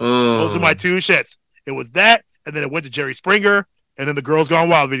 Those are my 2 shits. It was that, and then it went to Jerry Springer, and then the Girls Gone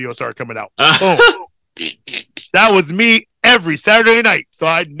Wild video started coming out. Boom. That was me every Saturday night. So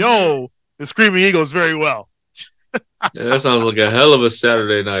I know the Screaming Eagles very well. Yeah, that sounds like a hell of a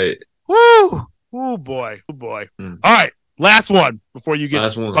Saturday night. Woo! Oh boy. Oh boy. All right. Last one before you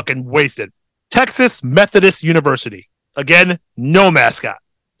get fucking wasted. Texas Methodist University. Again, no mascot.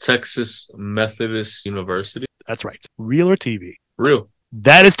 Texas Methodist University? That's right. Real or TV? Real.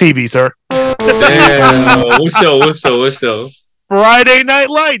 That is TV, sir. Damn. What show? Friday Night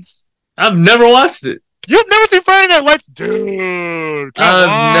Lights. I've never watched it. You've never seen Friday Night Lights? Dude,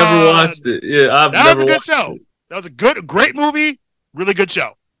 I've never watched it. Yeah, that was a good show. That was a great movie. Really good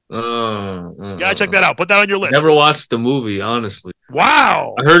show. Gotta check that out. Put that on your list. Never watched the movie, honestly.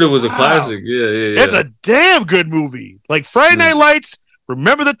 Wow. I heard it was a classic. Yeah. It's a damn good movie. Like Friday Night Lights,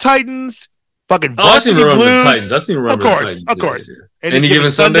 Remember the Titans, fucking Varsity Blues. The Titans. I seen Remember the Titans. Of course. Yeah. Any Given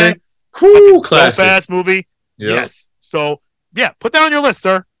Sunday? Cool, classic. Fast movie. Yep. Yes. So, yeah, put that on your list,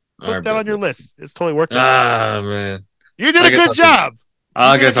 sir. Put that on your list. It's totally worth it. Man. You did a good job.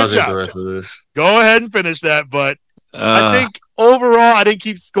 I guess I'll take the rest of this. Go ahead and finish that, but I think overall I didn't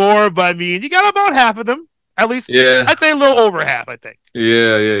keep score, but I mean, you got about half of them. At least, I'd say a little over half, I think.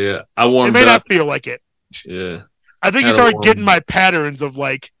 Yeah. I warmed up. It may not feel like it. Yeah. I think you started getting my patterns of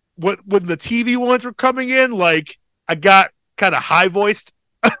like, when the TV ones were coming in, like, I got kind of high-voiced.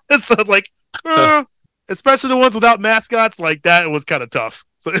 So it's like, especially the ones without mascots, like that was kind of tough.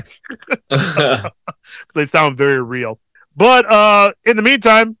 So they sound very real. But in the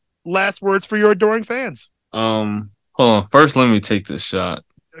meantime, last words for your adoring fans. Hold on. First, let me take this shot.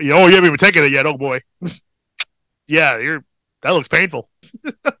 You haven't even taken it yet. Oh boy. Yeah, that looks painful.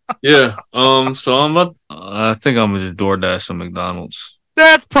 Yeah. So I think I'm gonna DoorDash some McDonald's.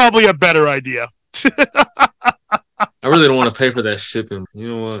 That's probably a better idea. I really don't want to pay for that shipping.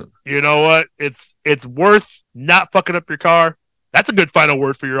 You know what? It's worth not fucking up your car. That's a good final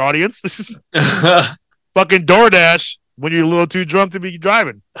word for your audience. Fucking DoorDash when you're a little too drunk to be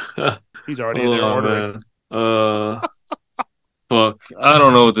driving. He's already in there ordering. Man. Fuck. I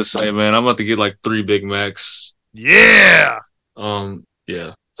don't know what to say, man. I'm about to get like 3 Big Macs. Yeah.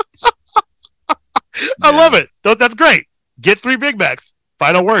 Yeah. I love it. That's great. Get 3 Big Macs.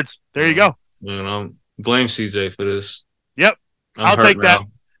 Final words. There you go. Man, blame CJ for this. Yep. I'll take that.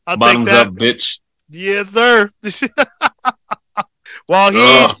 Bottoms up, bitch. Yes, sir. While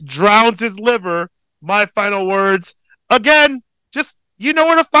he drowns his liver, my final words. Again, just you know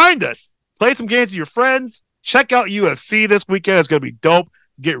where to find us. Play some games with your friends. Check out UFC this weekend. It's going to be dope.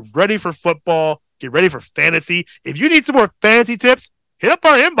 Get ready for football. Get ready for fantasy. If you need some more fantasy tips, hit up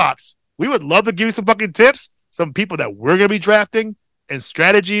our inbox. We would love to give you some fucking tips, some people that we're going to be drafting, and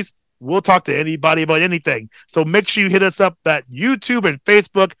strategies. We'll talk to anybody about anything. So make sure you hit us up at YouTube and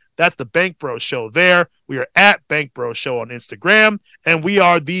Facebook. That's the Bank Bro Show there. We are at Bank Bro Show on Instagram, and we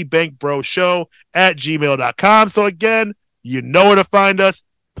are the Bank Bro Show at gmail.com. So again, you know where to find us.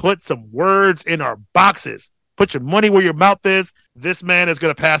 Put some words in our boxes. Put your money where your mouth is. This man is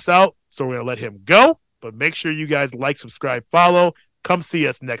going to pass out, so we're going to let him go. But make sure you guys like, subscribe, follow. Come see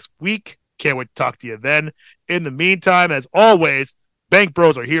us next week. Can't wait to talk to you then. In the meantime, as always, Bank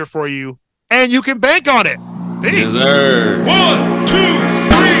Bros are here for you, and you can bank on it. Peace. Yes, sir. 1, 2,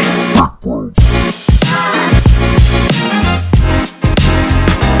 3.